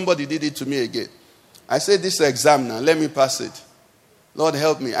yesterday somebody did it to me again? I said, this exam now, let me pass it. Lord,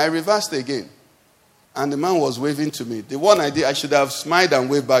 help me. I reversed again. And the man was waving to me. The one I did, I should have smiled and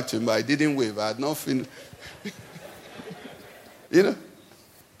waved back to him, but I didn't wave. I had nothing.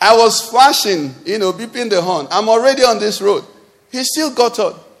 I was flashing, beeping the horn. I'm already on this road. He still got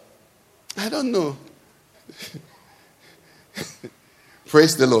up. I don't know.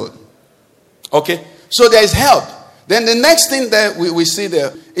 Praise the Lord. Okay. So there is help. Then the next thing that we see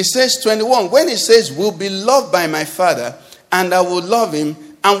there, it says 21. When it says, will be loved by my Father, and I will love him,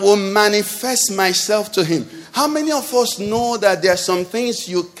 and will manifest myself to him. How many of us know that there are some things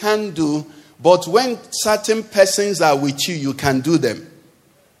you can't do, but when certain persons are with you, you can do them?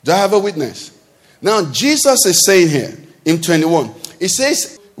 Do I have a witness? Now, Jesus is saying here in 21, it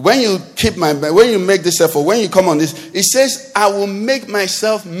says, when you make this effort, when you come on this, it says, I will make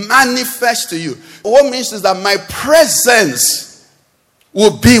myself manifest to you. What means is that my presence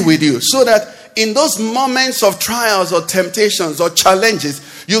will be with you, so that in those moments of trials or temptations or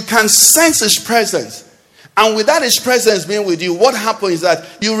challenges, you can sense his presence. And without his presence being with you, what happens is that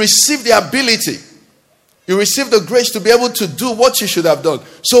you receive the ability, you receive the grace to be able to do what you should have done.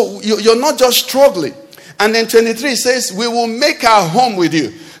 So you're not just struggling. And then 23 says, we will make our home with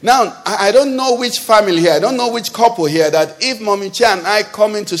you. Now, I don't know which family here, I don't know which couple here, that if Mommy Chia and I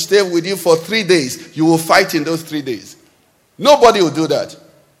come in to stay with you for 3 days, you will fight in those 3 days. Nobody will do that.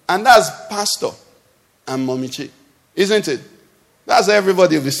 And that's Pastor and Mommy Chia, isn't it? That's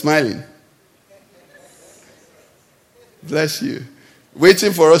everybody will be smiling. Bless you.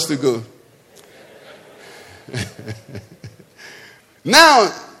 Waiting for us to go.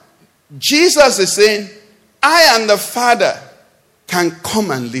 Now, Jesus is saying, I and the Father can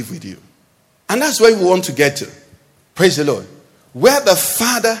come and live with you. And that's where we want to get to. Praise the Lord. Where the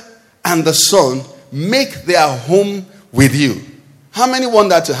Father and the Son make their home with you. How many want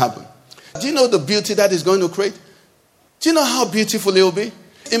that to happen? Do you know the beauty that is going to create? Do you know how beautiful it will be?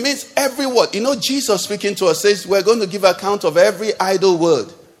 It means every word. You know, Jesus speaking to us says we're going to give account of every idle word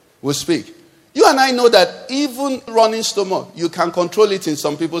we speak. You and I know that even running stomach, you can control it in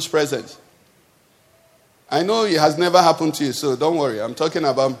some people's presence. I know it has never happened to you, so don't worry. I'm talking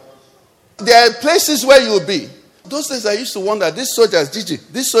about, there are places where you'll be. Those days I used to wonder, these soldiers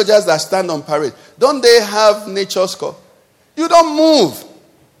that stand on parade, don't they have nature score? You don't move.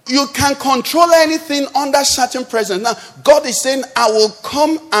 You can control anything under certain presence. Now, God is saying, I will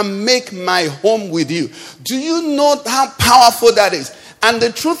come and make my home with you. Do you know how powerful that is? And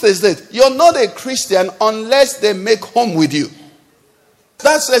the truth is that you're not a Christian unless they make home with you.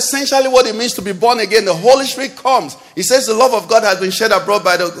 That's essentially what it means to be born again. The Holy Spirit comes. He says the love of God has been shed abroad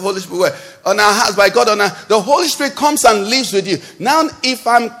by the Holy Spirit. On our hearts, by God on our... The Holy Spirit comes and lives with you. Now, if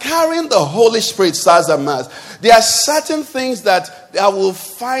I'm carrying the Holy Spirit, Sars and Mars, there are certain things that I will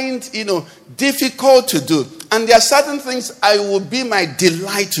find, difficult to do. And there are certain things I will be my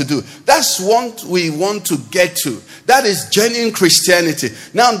delight to do. That's what we want to get to. That is genuine Christianity.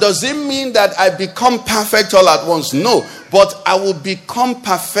 Now, does it mean that I become perfect all at once? No. But I will become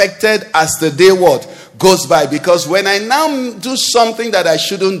perfected as the day goes by. Because when I now do something that I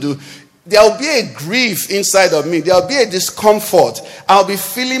shouldn't do, there will be a grief inside of me. There will be a discomfort. I'll be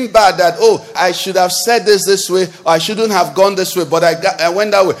feeling bad that, I should have said this way, or I shouldn't have gone this way, but I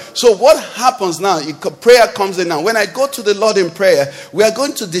went that way. So what happens now? Prayer comes in now. When I go to the Lord in prayer, we are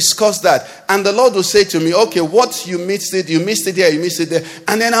going to discuss that. And the Lord will say to me, okay, what you missed it here, you missed it there.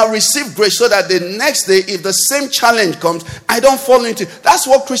 And then I'll receive grace so that the next day, if the same challenge comes, I don't fall into it. That's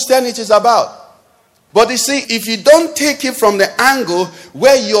what Christianity is about. But you see, if you don't take it from the angle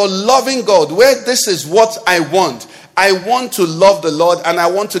where you're loving God, where this is what I want to love the Lord and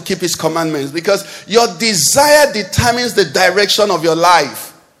I want to keep his commandments, because your desire determines the direction of your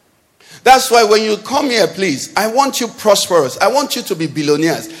life. That's why when you come here, please, I want you prosperous. I want you to be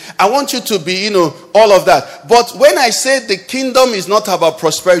billionaires. I want you to be, all of that. But when I say the kingdom is not about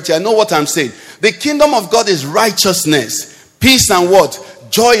prosperity, I know what I'm saying. The kingdom of God is righteousness, peace and what?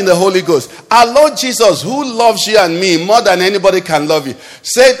 Joy in the Holy Ghost. Our Lord Jesus, who loves you and me more than anybody can love you,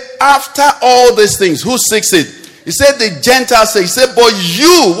 said, after all these things, who seeks it? He said, the Gentiles say, he said, but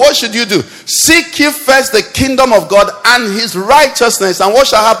you, what should you do? Seek ye first the kingdom of God and his righteousness, and what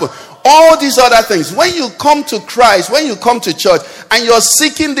shall happen? All these other things. When you come to Christ, when you come to church, and you're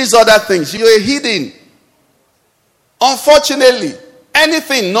seeking these other things, you're hidden. Unfortunately,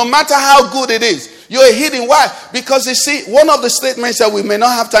 anything, no matter how good it is, you're hidden. Why? Because you see, one of the statements that we may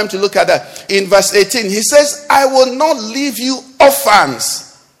not have time to look at that, in verse 18, he says, I will not leave you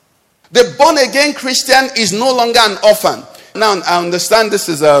orphans. The born again Christian is no longer an orphan. Now, I understand this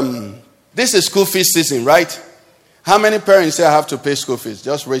is school fees season, right? How many parents say I have to pay school fees?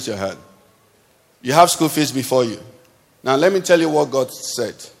 Just raise your hand. You have school fees before you. Now, let me tell you what God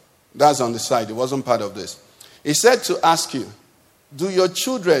said. That's on the side. It wasn't part of this. He said to ask you, do your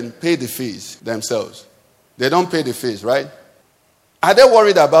children pay the fees themselves? They don't pay the fees, right? Are they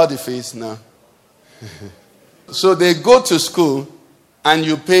worried about the fees? No. So they go to school and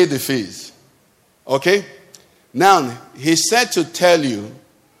you pay the fees. Okay? Now, he said to tell you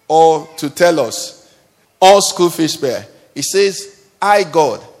or to tell us, all school fees paid. He says, I,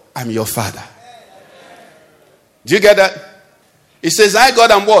 God, am your father. Do you get that? He says, I,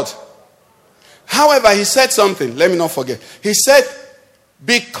 God, am what? However, he said something. Let me not forget. He said,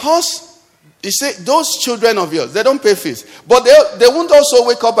 because, he said, those children of yours, they don't pay fees. But they won't also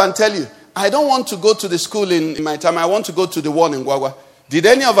wake up and tell you, I don't want to go to the school in my time. I want to go to the one in Guagua. Did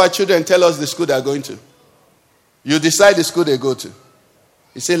any of our children tell us the school they're going to? You decide the school they go to.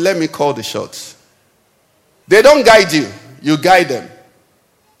 He said, let me call the shots. They don't guide you. You guide them.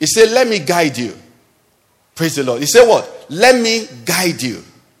 He said, let me guide you. Praise the Lord. He said what? Let me guide you.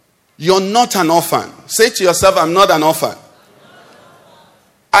 You're not an orphan. Say to yourself, I'm not an orphan.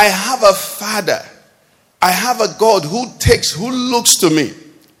 I have a father. I have a God who looks to me,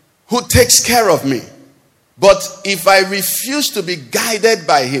 who takes care of me. But if I refuse to be guided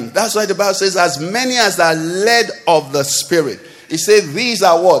by him, that's why the Bible says, as many as are led of the Spirit. He said, these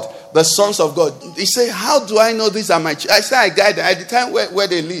are what? The sons of God. He said, how do I know these are my children? I say, I guide them. I determine where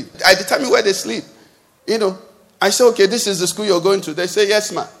they live. I determine where they sleep. I say, okay, this is the school you're going to. They say,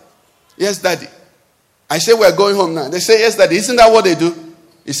 yes, ma'am. Yes, daddy. I say, we're going home now. They say, yes, daddy. Isn't that what they do?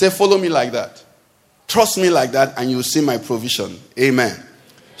 He said, follow me like that. Trust me like that, and you'll see my provision. Amen.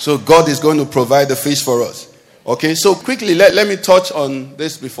 So God is going to provide the feast for us. Okay, so quickly, let me touch on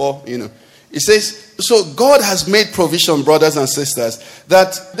this before, It says, so God has made provision, brothers and sisters,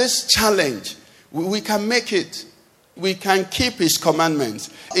 that this challenge, we can make it. We can keep his commandments.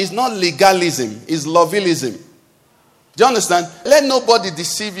 It's not legalism, it's loveism. Do you understand? Let nobody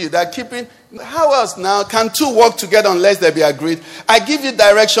deceive you that keeping... How else now can two work together unless they be agreed? I give you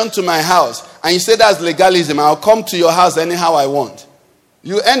direction to my house, and you say that's legalism. I'll come to your house anyhow I want.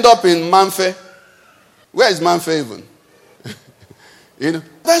 You end up in Manfe. Where is Manfe even?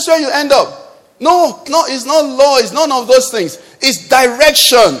 That's where you end up. No, it's not law. It's none of those things. It's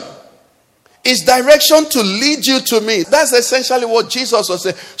direction. It's direction to lead you to me. That's essentially what Jesus was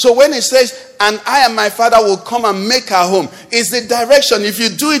saying. So when he says, and I and my Father will come and make our home, it's the direction. If you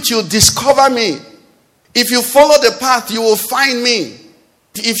do it, you'll discover me. If you follow the path, you will find me.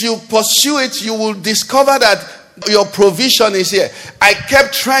 If you pursue it, you will discover that your provision is here. I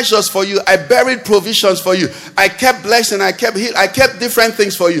kept treasures for you. I buried provisions for you. I kept blessing. I kept healing. I kept different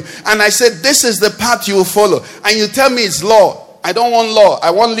things for you. And I said, this is the path you will follow. And you tell me it's law. I don't want law.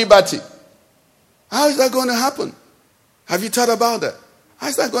 I want liberty. How is that going to happen? Have you thought about that? How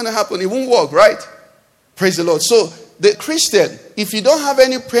is that going to happen? It won't work, right? Praise the Lord. So, the Christian, if you don't have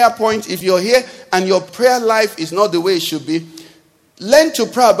any prayer point, if you're here and your prayer life is not the way it should be, learn to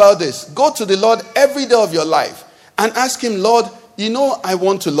pray about this. Go to the Lord every day of your life and ask him, Lord, I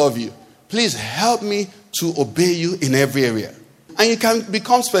want to love you. Please help me to obey you in every area. And you can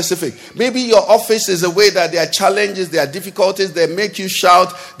become specific. Maybe your office is a way that there are challenges, there are difficulties, they make you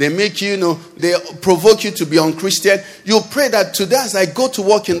shout, they make you, they provoke you to be unchristian. You pray that today as I go to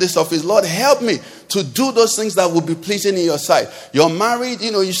work in this office, Lord, help me to do those things that will be pleasing in your sight. You're married,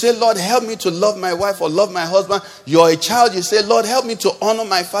 you say, Lord, help me to love my wife or love my husband. You're a child, you say, Lord, help me to honor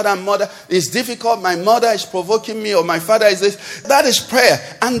my father and mother. It's difficult, my mother is provoking me or my father is this. That is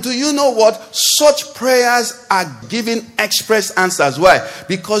prayer. And do you know what? Such prayers are giving express answers. Why?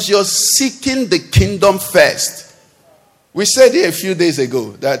 Because you're seeking the kingdom first. We said here a few days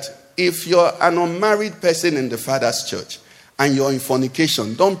ago that if you're an unmarried person in the Father's church and you're in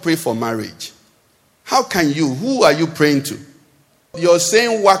fornication, don't pray for marriage. How can you? Who are you praying to? You're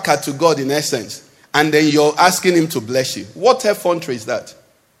saying waka to God in essence, and then you're asking him to bless you. What effrontery is that?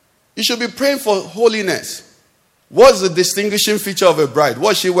 You should be praying for holiness. What's the distinguishing feature of a bride?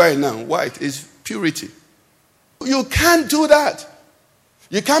 What's she wearing now? White. Is purity. You can't do that.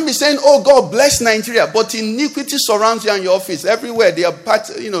 You can't be saying, oh God, bless Nigeria, but iniquity surrounds you and your office. Everywhere they are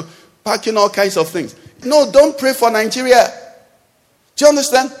packing all kinds of things. No, don't pray for Nigeria. Do you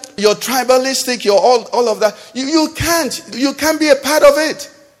understand? You're tribalistic, you're all of that. You can't be a part of it.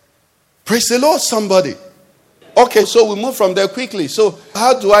 Praise the Lord, somebody. Okay, so we move from there quickly. So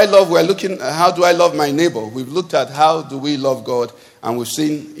how do I love? We're looking at how do I love my neighbor. We've looked at how do we love God, and we've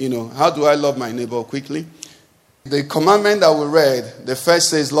seen, how do I love my neighbor quickly. The commandment that we read, the first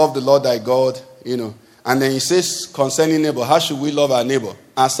says, love the Lord thy God, and then he says concerning neighbor, how should we love our neighbor?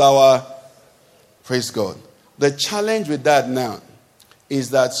 As our, praise God. The challenge with that now is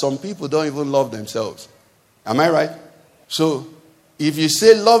that some people don't even love themselves. Am I right? So, if you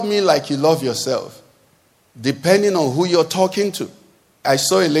say, love me like you love yourself, depending on who you're talking to. I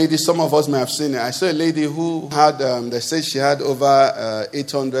saw a lady, some of us may have seen it. I saw a lady who had, they said she had over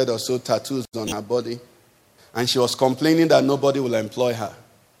 800 or so tattoos on her body. And she was complaining that nobody will employ her.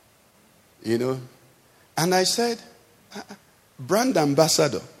 And I said, brand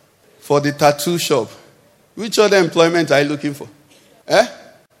ambassador for the tattoo shop. Which other employment are you looking for?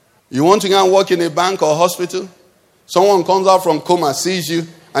 You want to go and work in a bank or hospital? Someone comes out from coma, sees you,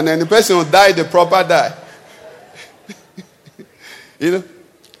 and then the person will die the proper die.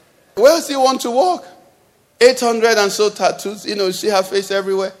 Where else do you want to work? 800 and so tattoos. You see her face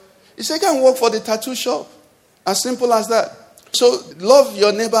everywhere. He said, go and work for the tattoo shop. As simple as that. So love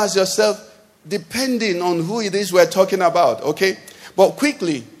your neighbor as yourself, depending on who it is we're talking about. Okay? But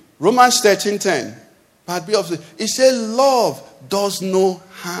quickly, Romans 13:10. Part B of it. It says, love does no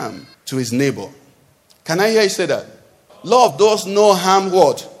harm to his neighbor. Can I hear you say that? Love does no harm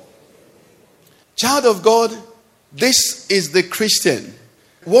what? Child of God, this is the Christian.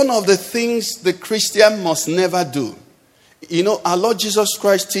 One of the things the Christian must never do. Our Lord Jesus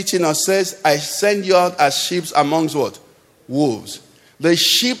Christ teaching us says, I send you out as sheep amongst what? Wolves. The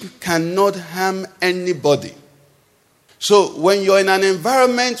sheep cannot harm anybody. So when you're in an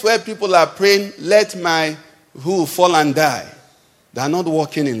environment where people are praying, let my who fall and die, they are not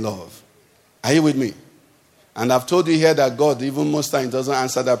walking in love. Are you with me? And I've told you here that God, even most times, doesn't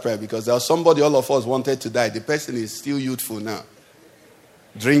answer that prayer because there was somebody all of us wanted to die. The person is still youthful now.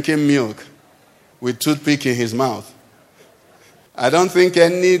 Drinking milk with toothpick in his mouth. I don't think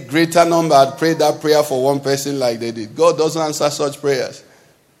any greater number had prayed that prayer for one person like they did. God doesn't answer such prayers.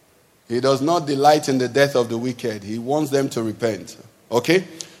 He does not delight in the death of the wicked. He wants them to repent. Okay?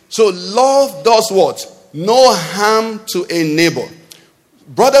 So love does what? No harm to a neighbor.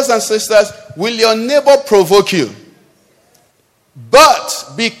 Brothers and sisters, will your neighbor provoke you?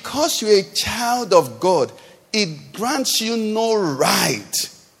 But because you're a child of God, it grants you no right.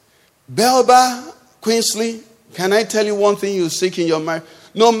 Belba, Queensley, can I tell you one thing you seek in your marriage?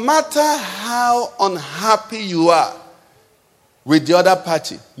 No matter how unhappy you are with the other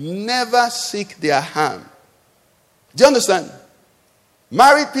party, never seek their harm. Do you understand?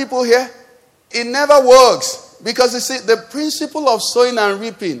 Married people here, it never works. Because you see, the principle of sowing and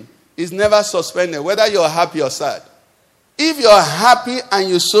reaping is never suspended, whether you're happy or sad. If you're happy and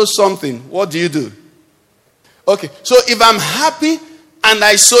you sow something, what do you do? Okay, so if I'm happy and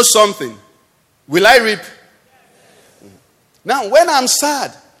I sow something, will I reap? Now, when I'm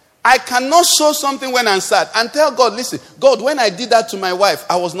sad, I cannot sow something when I'm sad and tell God, listen, God, when I did that to my wife,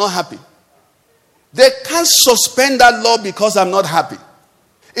 I was not happy. They can't suspend that law because I'm not happy.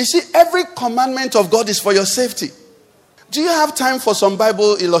 You see, every commandment of God is for your safety. Do you have time for some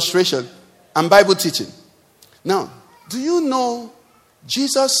Bible illustration and Bible teaching? Now, do you know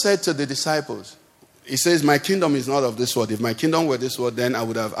Jesus said to the disciples, he says, my kingdom is not of this world. If my kingdom were this world, then I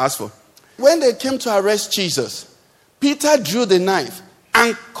would have asked for. When they came to arrest Jesus, Peter drew the knife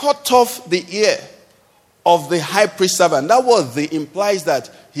and cut off the ear of the high priest servant. That was implies that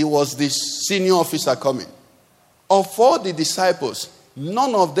he was the senior officer coming. Of all the disciples,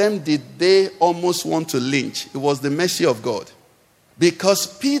 none of them did they almost want to lynch. It was the mercy of God. Because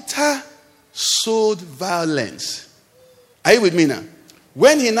Peter sowed violence. Are you with me now?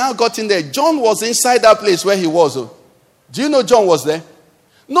 When he now got in there, John was inside that place where he was. Do you know John was there?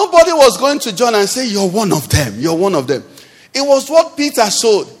 Nobody was going to John and say, you're one of them. You're one of them. It was what Peter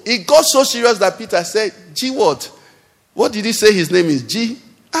sowed. It got so serious that Peter said, G what? What did he say his name is? G?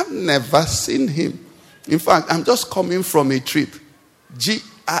 I've never seen him. In fact, I'm just coming from a trip. That's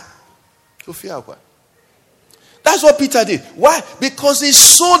what Peter did. Why? Because he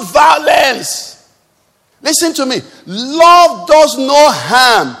sowed violence. Listen to me. Love does no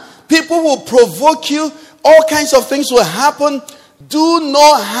harm. People will provoke you. All kinds of things will happen. Do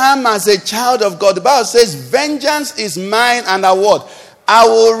no harm as a child of God. The Bible says, vengeance is mine and I what? I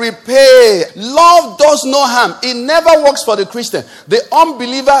will repay. Love does no harm. It never works for the Christian. The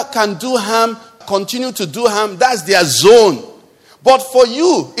unbeliever can do harm, continue to do harm. That's their zone. But for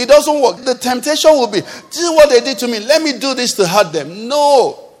you, it doesn't work. The temptation will be, this is what they did to me. Let me do this to hurt them.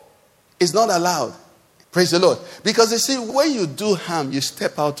 No. It's not allowed. Praise the Lord. Because you see, when you do harm, you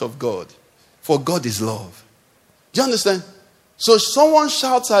step out of God. For God is love. Do you understand? So someone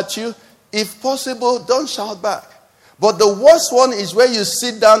shouts at you, if possible, don't shout back. But the worst one is where you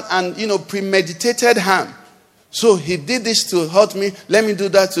sit down and, premeditated harm. So he did this to hurt me. Let me do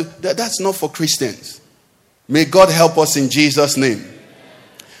that too. That's not for Christians. May God help us in Jesus' name.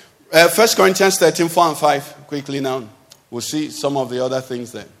 1 Corinthians 13, 4 and 5. Quickly now. We'll see some of the other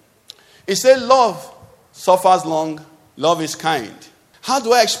things there. It said, love suffers long. Love is kind. How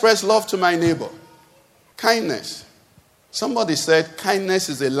do I express love to my neighbor? Kindness. Somebody said kindness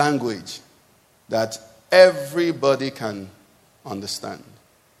is a language that everybody can understand.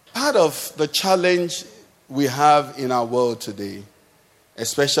 Part of the challenge we have in our world today,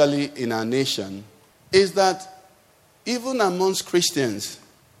 especially in our nation, is that even amongst Christians,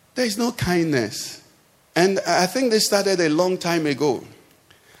 there is no kindness. And I think they started a long time ago.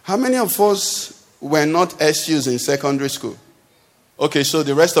 How many of us were not SUs in secondary school? Okay, so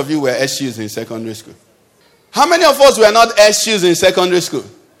the rest of you were SUs in secondary school. How many of us were not SUs in secondary school?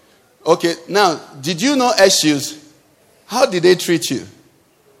 Okay, now, did you know SUs? How did they treat you?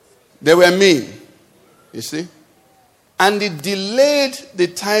 They were mean, you see? And it delayed the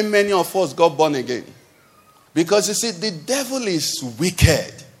time many of us got born again. Because you see, the devil is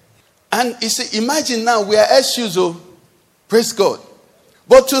wicked. And you see, imagine now we are SUs, oh, praise God.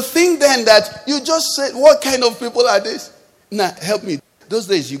 But to think then that you just said, what kind of people are these? Now, help me. Those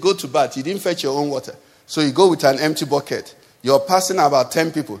days you go to bath, you didn't fetch your own water. So you go with an empty bucket. You're passing about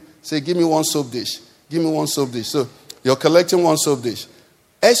 10 people. Say, give me one soap dish. Give me one soap dish. So you're collecting one soap dish.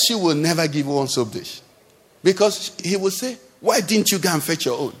 SU will never give one soap dish. Because he will say, why didn't you go and fetch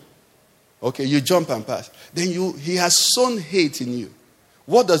your own? Okay, you jump and pass. Then he has sown hate in you.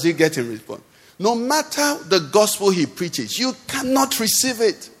 What does he get in response? No matter the gospel he preaches, you cannot receive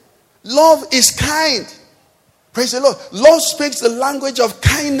it. Love is kind. Praise the Lord. Love speaks the language of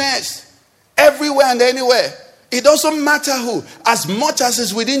kindness everywhere and anywhere. It doesn't matter who. As much as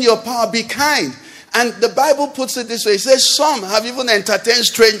is within your power, be kind. And the Bible puts it this way. It says some have even entertained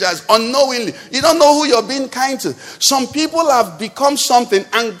strangers unknowingly. You don't know who you're being kind to. Some people have become something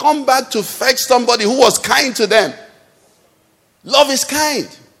and gone back to fetch somebody who was kind to them. Love is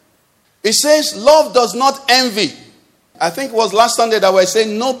kind. It says love does not envy. I think it was last Sunday that we were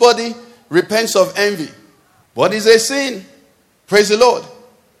saying nobody repents of envy. What is a sin? Praise the Lord.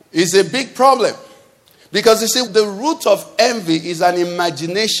 It's a big problem. Because you see, the root of envy is an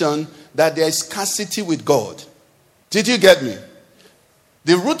imagination that there is scarcity with God. Did you get me?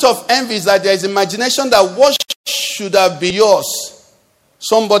 The root of envy is that there is imagination that what should have been yours,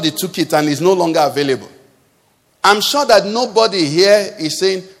 somebody took it and is no longer available. I'm sure that nobody here is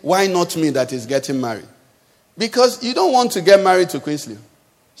saying, why not me that is getting married? Because you don't want to get married to Queensley.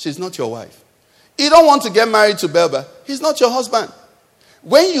 She's not your wife. You don't want to get married to Belba. He's not your husband.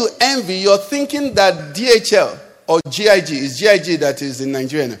 When you envy, you're thinking that DHL or GIG, is GIG that is in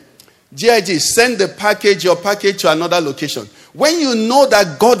Nigeria. GIG, send your package to another location. When you know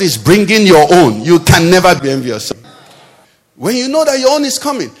that God is bringing your own, you can never be envious. When you know that your own is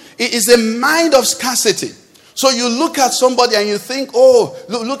coming, it is a mind of scarcity. So you look at somebody and you think, oh,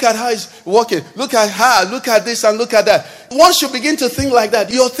 look at how he's walking. Look at her, look at this and look at that. Once you begin to think like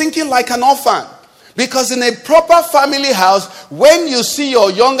that, you're thinking like an orphan. Because in a proper family house, when you see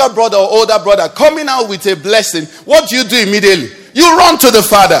your younger brother or older brother coming out with a blessing, what do you do immediately? You run to the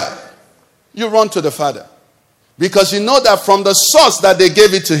father. You run to the father. Because you know that from the source that they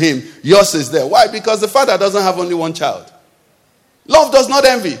gave it to him, yours is there. Why? Because the father doesn't have only one child. Love does not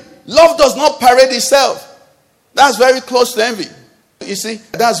envy. Love does not parade itself. That's very close to envy. You see,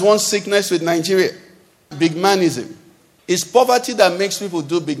 that's one sickness with Nigeria. Big manism. It's poverty that makes people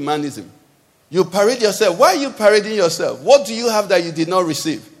do big manism. You parade yourself. Why are you parading yourself? What do you have that you did not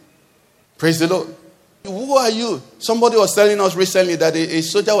receive? Praise the Lord. Who are you? Somebody was telling us recently that a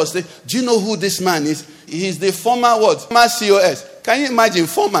soldier was saying, do you know who this man is? He's the former what? Former COS. Can you imagine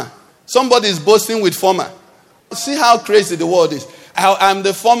former? Somebody is boasting with former. See how crazy the world is. I'm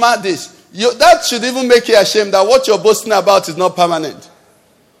the former this. That should even make you ashamed that what you're boasting about is not permanent.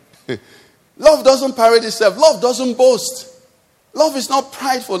 Love doesn't parade itself. Love doesn't boast. Love is not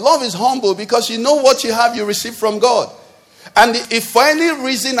prideful. Love is humble because you know what you have, you receive from God. And if for any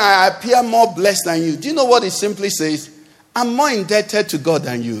reason I appear more blessed than you, do you know what it simply says? I'm more indebted to God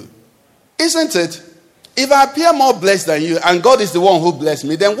than you. Isn't it? If I appear more blessed than you and God is the one who blessed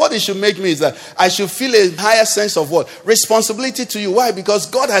me, then what it should make me is that I should feel a higher sense of what? Responsibility to you. Why? Because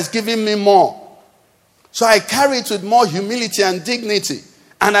God has given me more. So I carry it with more humility and dignity.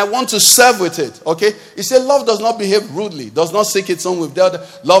 And I want to serve with it. Okay? He said love does not behave rudely. Does not seek its own with the other.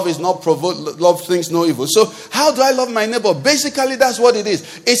 Love is not provoked. Love thinks no evil. So how do I love my neighbor? Basically that's what it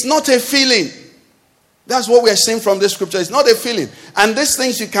is. It's not a feeling. That's what we are seeing from this scripture. It's not a feeling. And these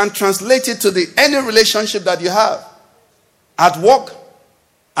things you can translate it to any relationship that you have. At work.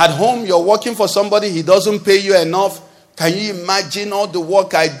 At home you're working for somebody. He doesn't pay you enough. Can you imagine all the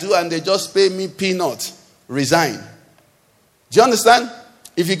work I do and they just pay me peanuts? Resign. Do you understand?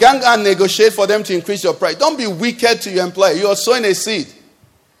 If you can't go and negotiate for them to increase your price, don't be wicked to your employer. You are sowing a seed.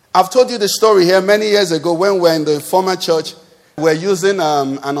 I've told you the story here many years ago when we were in the former church. We're using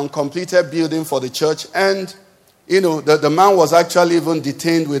an uncompleted building for the church. And, you know, the man was actually even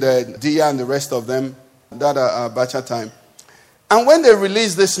detained with a DIA and the rest of them that Abacha time. And when they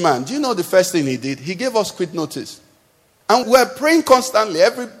released this man, do you know the first thing he did? He gave us quit notice. And we're praying constantly.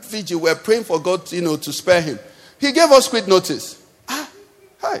 Every vigil, we're praying for God, to spare him. He gave us quit notice.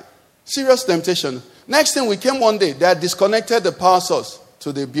 Hi. Serious temptation. Next thing, we came one day, they had disconnected the power source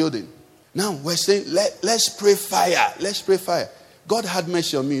to the building. Now we're saying, let's pray fire. Let's pray fire. God had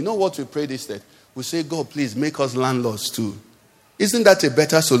mercy on me. You know what we prayed instead? We say, God, please make us landlords too. Isn't that a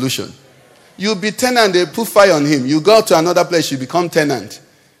better solution? You'll be tenant, they put fire on him. You go to another place, you become tenant.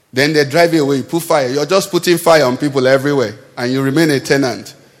 Then they drive you away, you put fire. You're just putting fire on people everywhere. And you remain a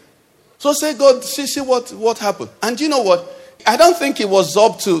tenant. So say, God, see what happened. And you know what? I don't think it was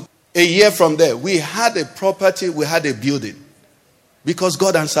up to a year from there. We had a property, we had a building. Because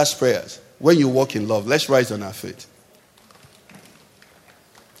God answers prayers. When you walk in love, let's rise on our feet.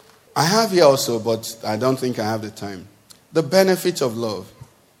 I have here also, but I don't think I have the time. The benefits of love.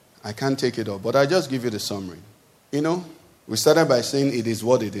 I can't take it all, but I'll just give you the summary. You know, we started by saying it is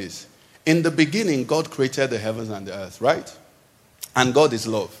what it is. In the beginning, God created the heavens and the earth, right? And God is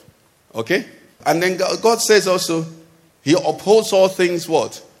love. Okay? And then God says also, he upholds all things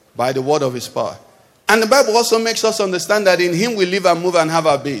what? By the word of his power. And the Bible also makes us understand that in him we live and move and have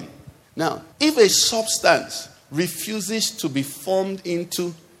our being. Now, if a substance refuses to be formed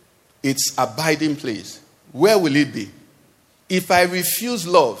into its abiding place, where will it be? If I refuse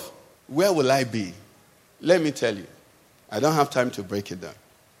love, where will I be? Let me tell you. I don't have time to break it down.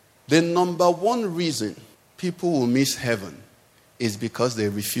 The number one reason people will miss heaven is because they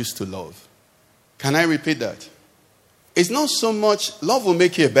refuse to love. Can I repeat that? It's not so much love will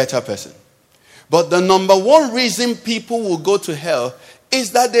make you a better person. But the number one reason people will go to hell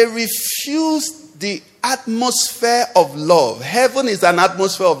is that they refuse the atmosphere of love. Heaven is an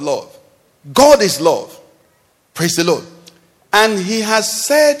atmosphere of love. God is love. Praise the Lord. And he has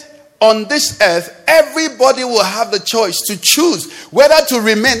said on this earth, everybody will have the choice to choose whether to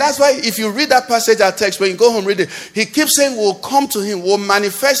remain. That's why if you read that passage, our text, when you go home, read it. He keeps saying we'll come to him, we'll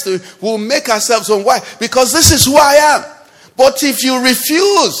manifest to him, we'll make ourselves on. Why? Because this is who I am. But if you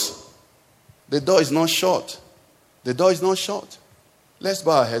refuse, the door is not shut. The door is not shut. Let's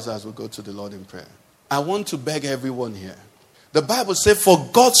bow our heads as we go to the Lord in prayer. I want to beg everyone here. The Bible says, for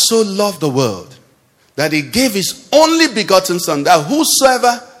God so loved the world that he gave his only begotten son, that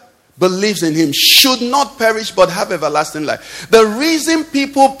whosoever believes in him should not perish but have everlasting life. The reason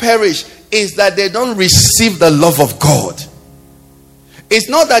people perish is that they don't receive the love of God. It's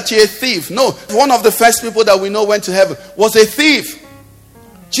not that you're a thief. No, one of the first people that we know went to heaven was a thief.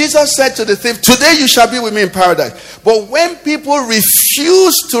 Jesus said to the thief, today you shall be with me in paradise. But when people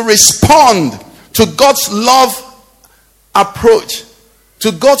refuse to respond to God's love approach,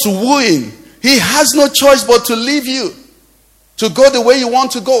 to God's wooing, he has no choice but to leave you to go the way you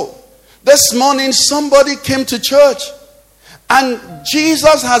want to go. This morning somebody came to church and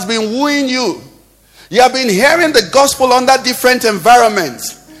Jesus has been wooing you. You have been hearing the gospel under different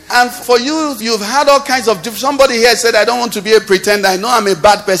environments. And for you, you've had all kinds of somebody here said, I don't want to be a pretender. I know I'm a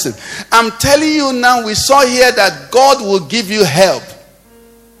bad person. I'm telling you now, we saw here that God will give you help.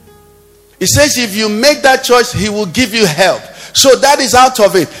 He says if you make that choice, he will give you help. So that is out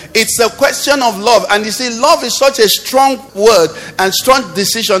of it. It's a question of love. And you see, love is such a strong word and strong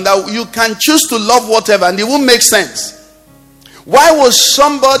decision that you can choose to love whatever and it won't make sense. Why would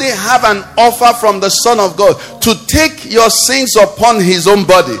somebody have an offer from the Son of God to take your sins upon his own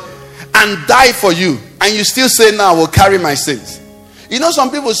body and die for you, and you still say, now I will carry my sins? You know, some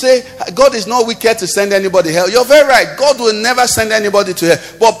people say God is not wicked to send anybody hell. You're very right. God will never send anybody to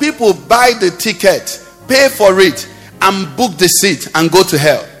hell. But people buy the ticket, pay for it, and book the seat and go to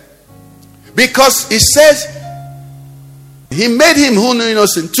hell. Because he says he made him who knew no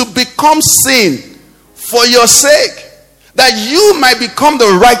sin to become sin for your sake, that you might become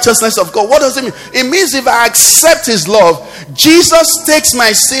the righteousness of God. What does it mean? It means if I accept his love, Jesus takes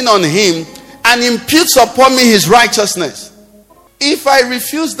my sin on him and imputes upon me his righteousness. If I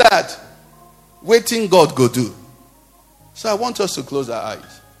refuse that, waiting God go do. So I want us to close our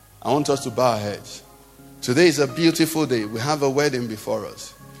eyes. I want us to bow our heads. Today is a beautiful day. We have a wedding before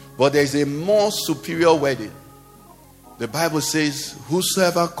us. But there is a more superior wedding. The Bible says,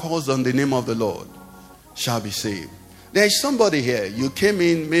 whosoever calls on the name of the Lord shall be saved. There is somebody here. You came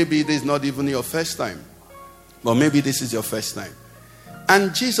in, maybe this is not even your first time. But maybe this is your first time.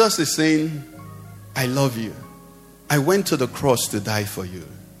 And Jesus is saying, I love you. I went to the cross to die for you.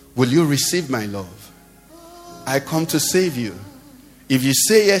 Will you receive my love? I come to save you. If you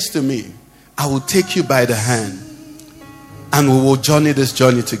say yes to me, I will take you by the hand and we will journey this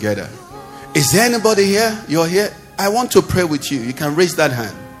journey together. Is there anybody here? You're here? I want to pray with you. You can raise that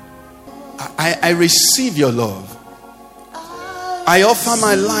hand. I receive your love. I offer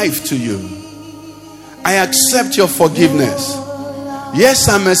my life to you. I accept your forgiveness. Yes,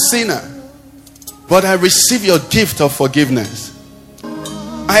 I'm a sinner, but I receive your gift of forgiveness.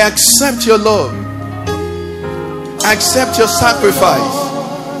 I accept your love. Accept your sacrifice.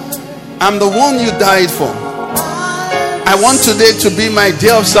 I'm the one you died for. I want today to be my day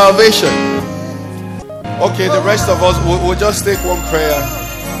of salvation. Okay, the rest of us, we'll just take one prayer.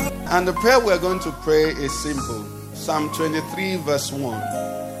 And the prayer we're going to pray is simple. Psalm 23 verse 1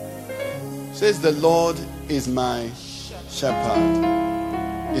 says, the Lord is my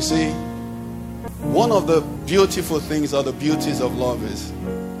shepherd. You see, one of the beautiful things or the beauties of love is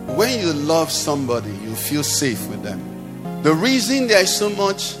when you love somebody, you feel safe with them. The reason there is so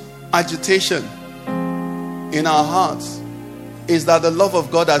much agitation in our hearts is that the love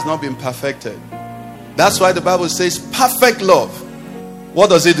of God has not been perfected. That's why the Bible says perfect love. What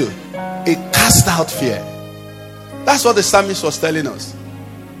does it do? It casts out fear. That's what the psalmist was telling us.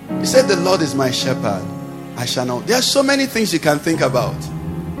 He said, the Lord is my shepherd, I shall not. There are so many things you can think about,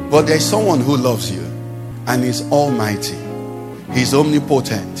 but there is someone who loves you, and He's almighty. He's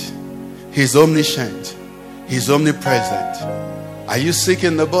omnipotent. He's omniscient. He's omnipresent. Are you sick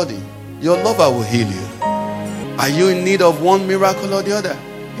in the body? Your lover will heal you. Are you in need of one miracle or the other?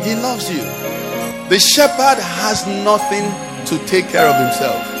 He loves you. The shepherd has nothing to take care of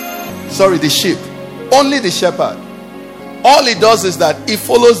himself. Sorry, the sheep. Only the shepherd. All he does is that he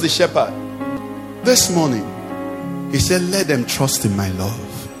follows the shepherd. This morning, he said, let them trust in my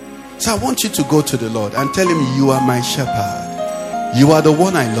love. So I want you to go to the Lord and tell him, you are my shepherd. You are the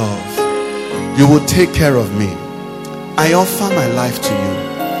one I love. You will take care of me. I offer my life to you.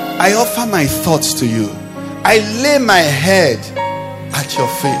 I offer my thoughts to you. I lay my head at your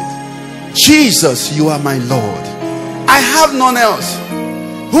feet. Jesus, you are my Lord. I have none else.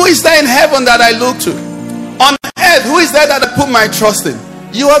 Who is there in heaven that I look to? On earth, who is there that I put my trust in?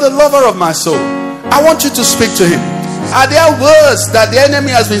 You are the lover of my soul. I want you to speak to him. Are there words that the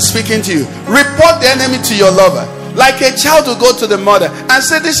enemy has been speaking to you? Report the enemy to your lover. Like a child will go to the mother and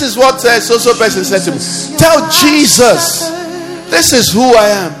say, this is what so-so person said to me. Tell Jesus, this is who I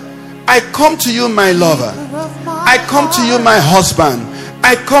am. I come to you, my lover. I come to you, my husband.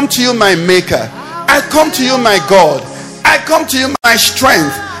 I come to you, my maker. I come to you, my God. I come to you, my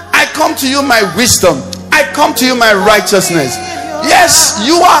strength. I come to you, my wisdom. I come to you, my righteousness. Yes,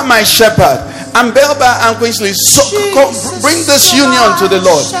 you are my shepherd. And Belba and Queensley, bring this union to the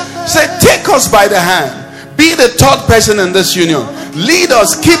Lord. Say, take us by the hand. Be the third person in this union. Lead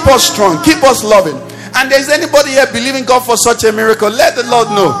us, keep us strong, keep us loving. And there's anybody here believing God for such a miracle, let the Lord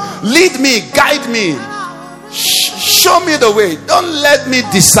know. Lead me, guide me. Show me the way. Don't let me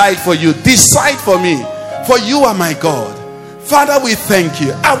decide for you. Decide for me. For you are my God. Father, we thank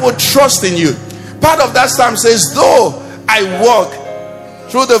you. I will trust in you. Part of that psalm says, though I walk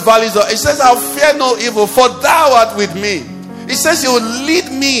through the valleys of... It says, I'll fear no evil, for thou art with me. It says, he will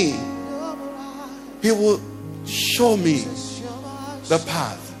lead me. He will show me the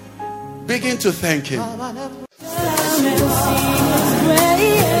path. Begin to thank him.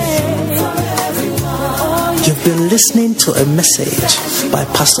 You've been listening to a message by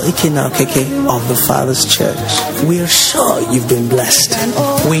Pastor Ikenna of the Father's Church. We are sure you've been blessed.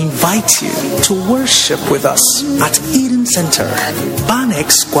 We invite you to worship with us at Eden Center,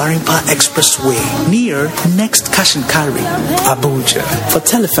 Banex Gwarimpa Expressway, near Next Cash and Carry, Abuja. For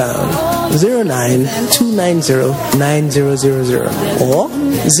telephone 092909000 or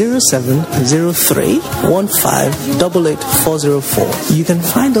 070315888404. You can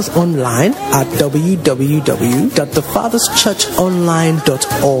find us online at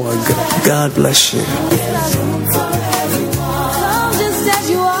www.thefatherschurchonline.org. God bless you.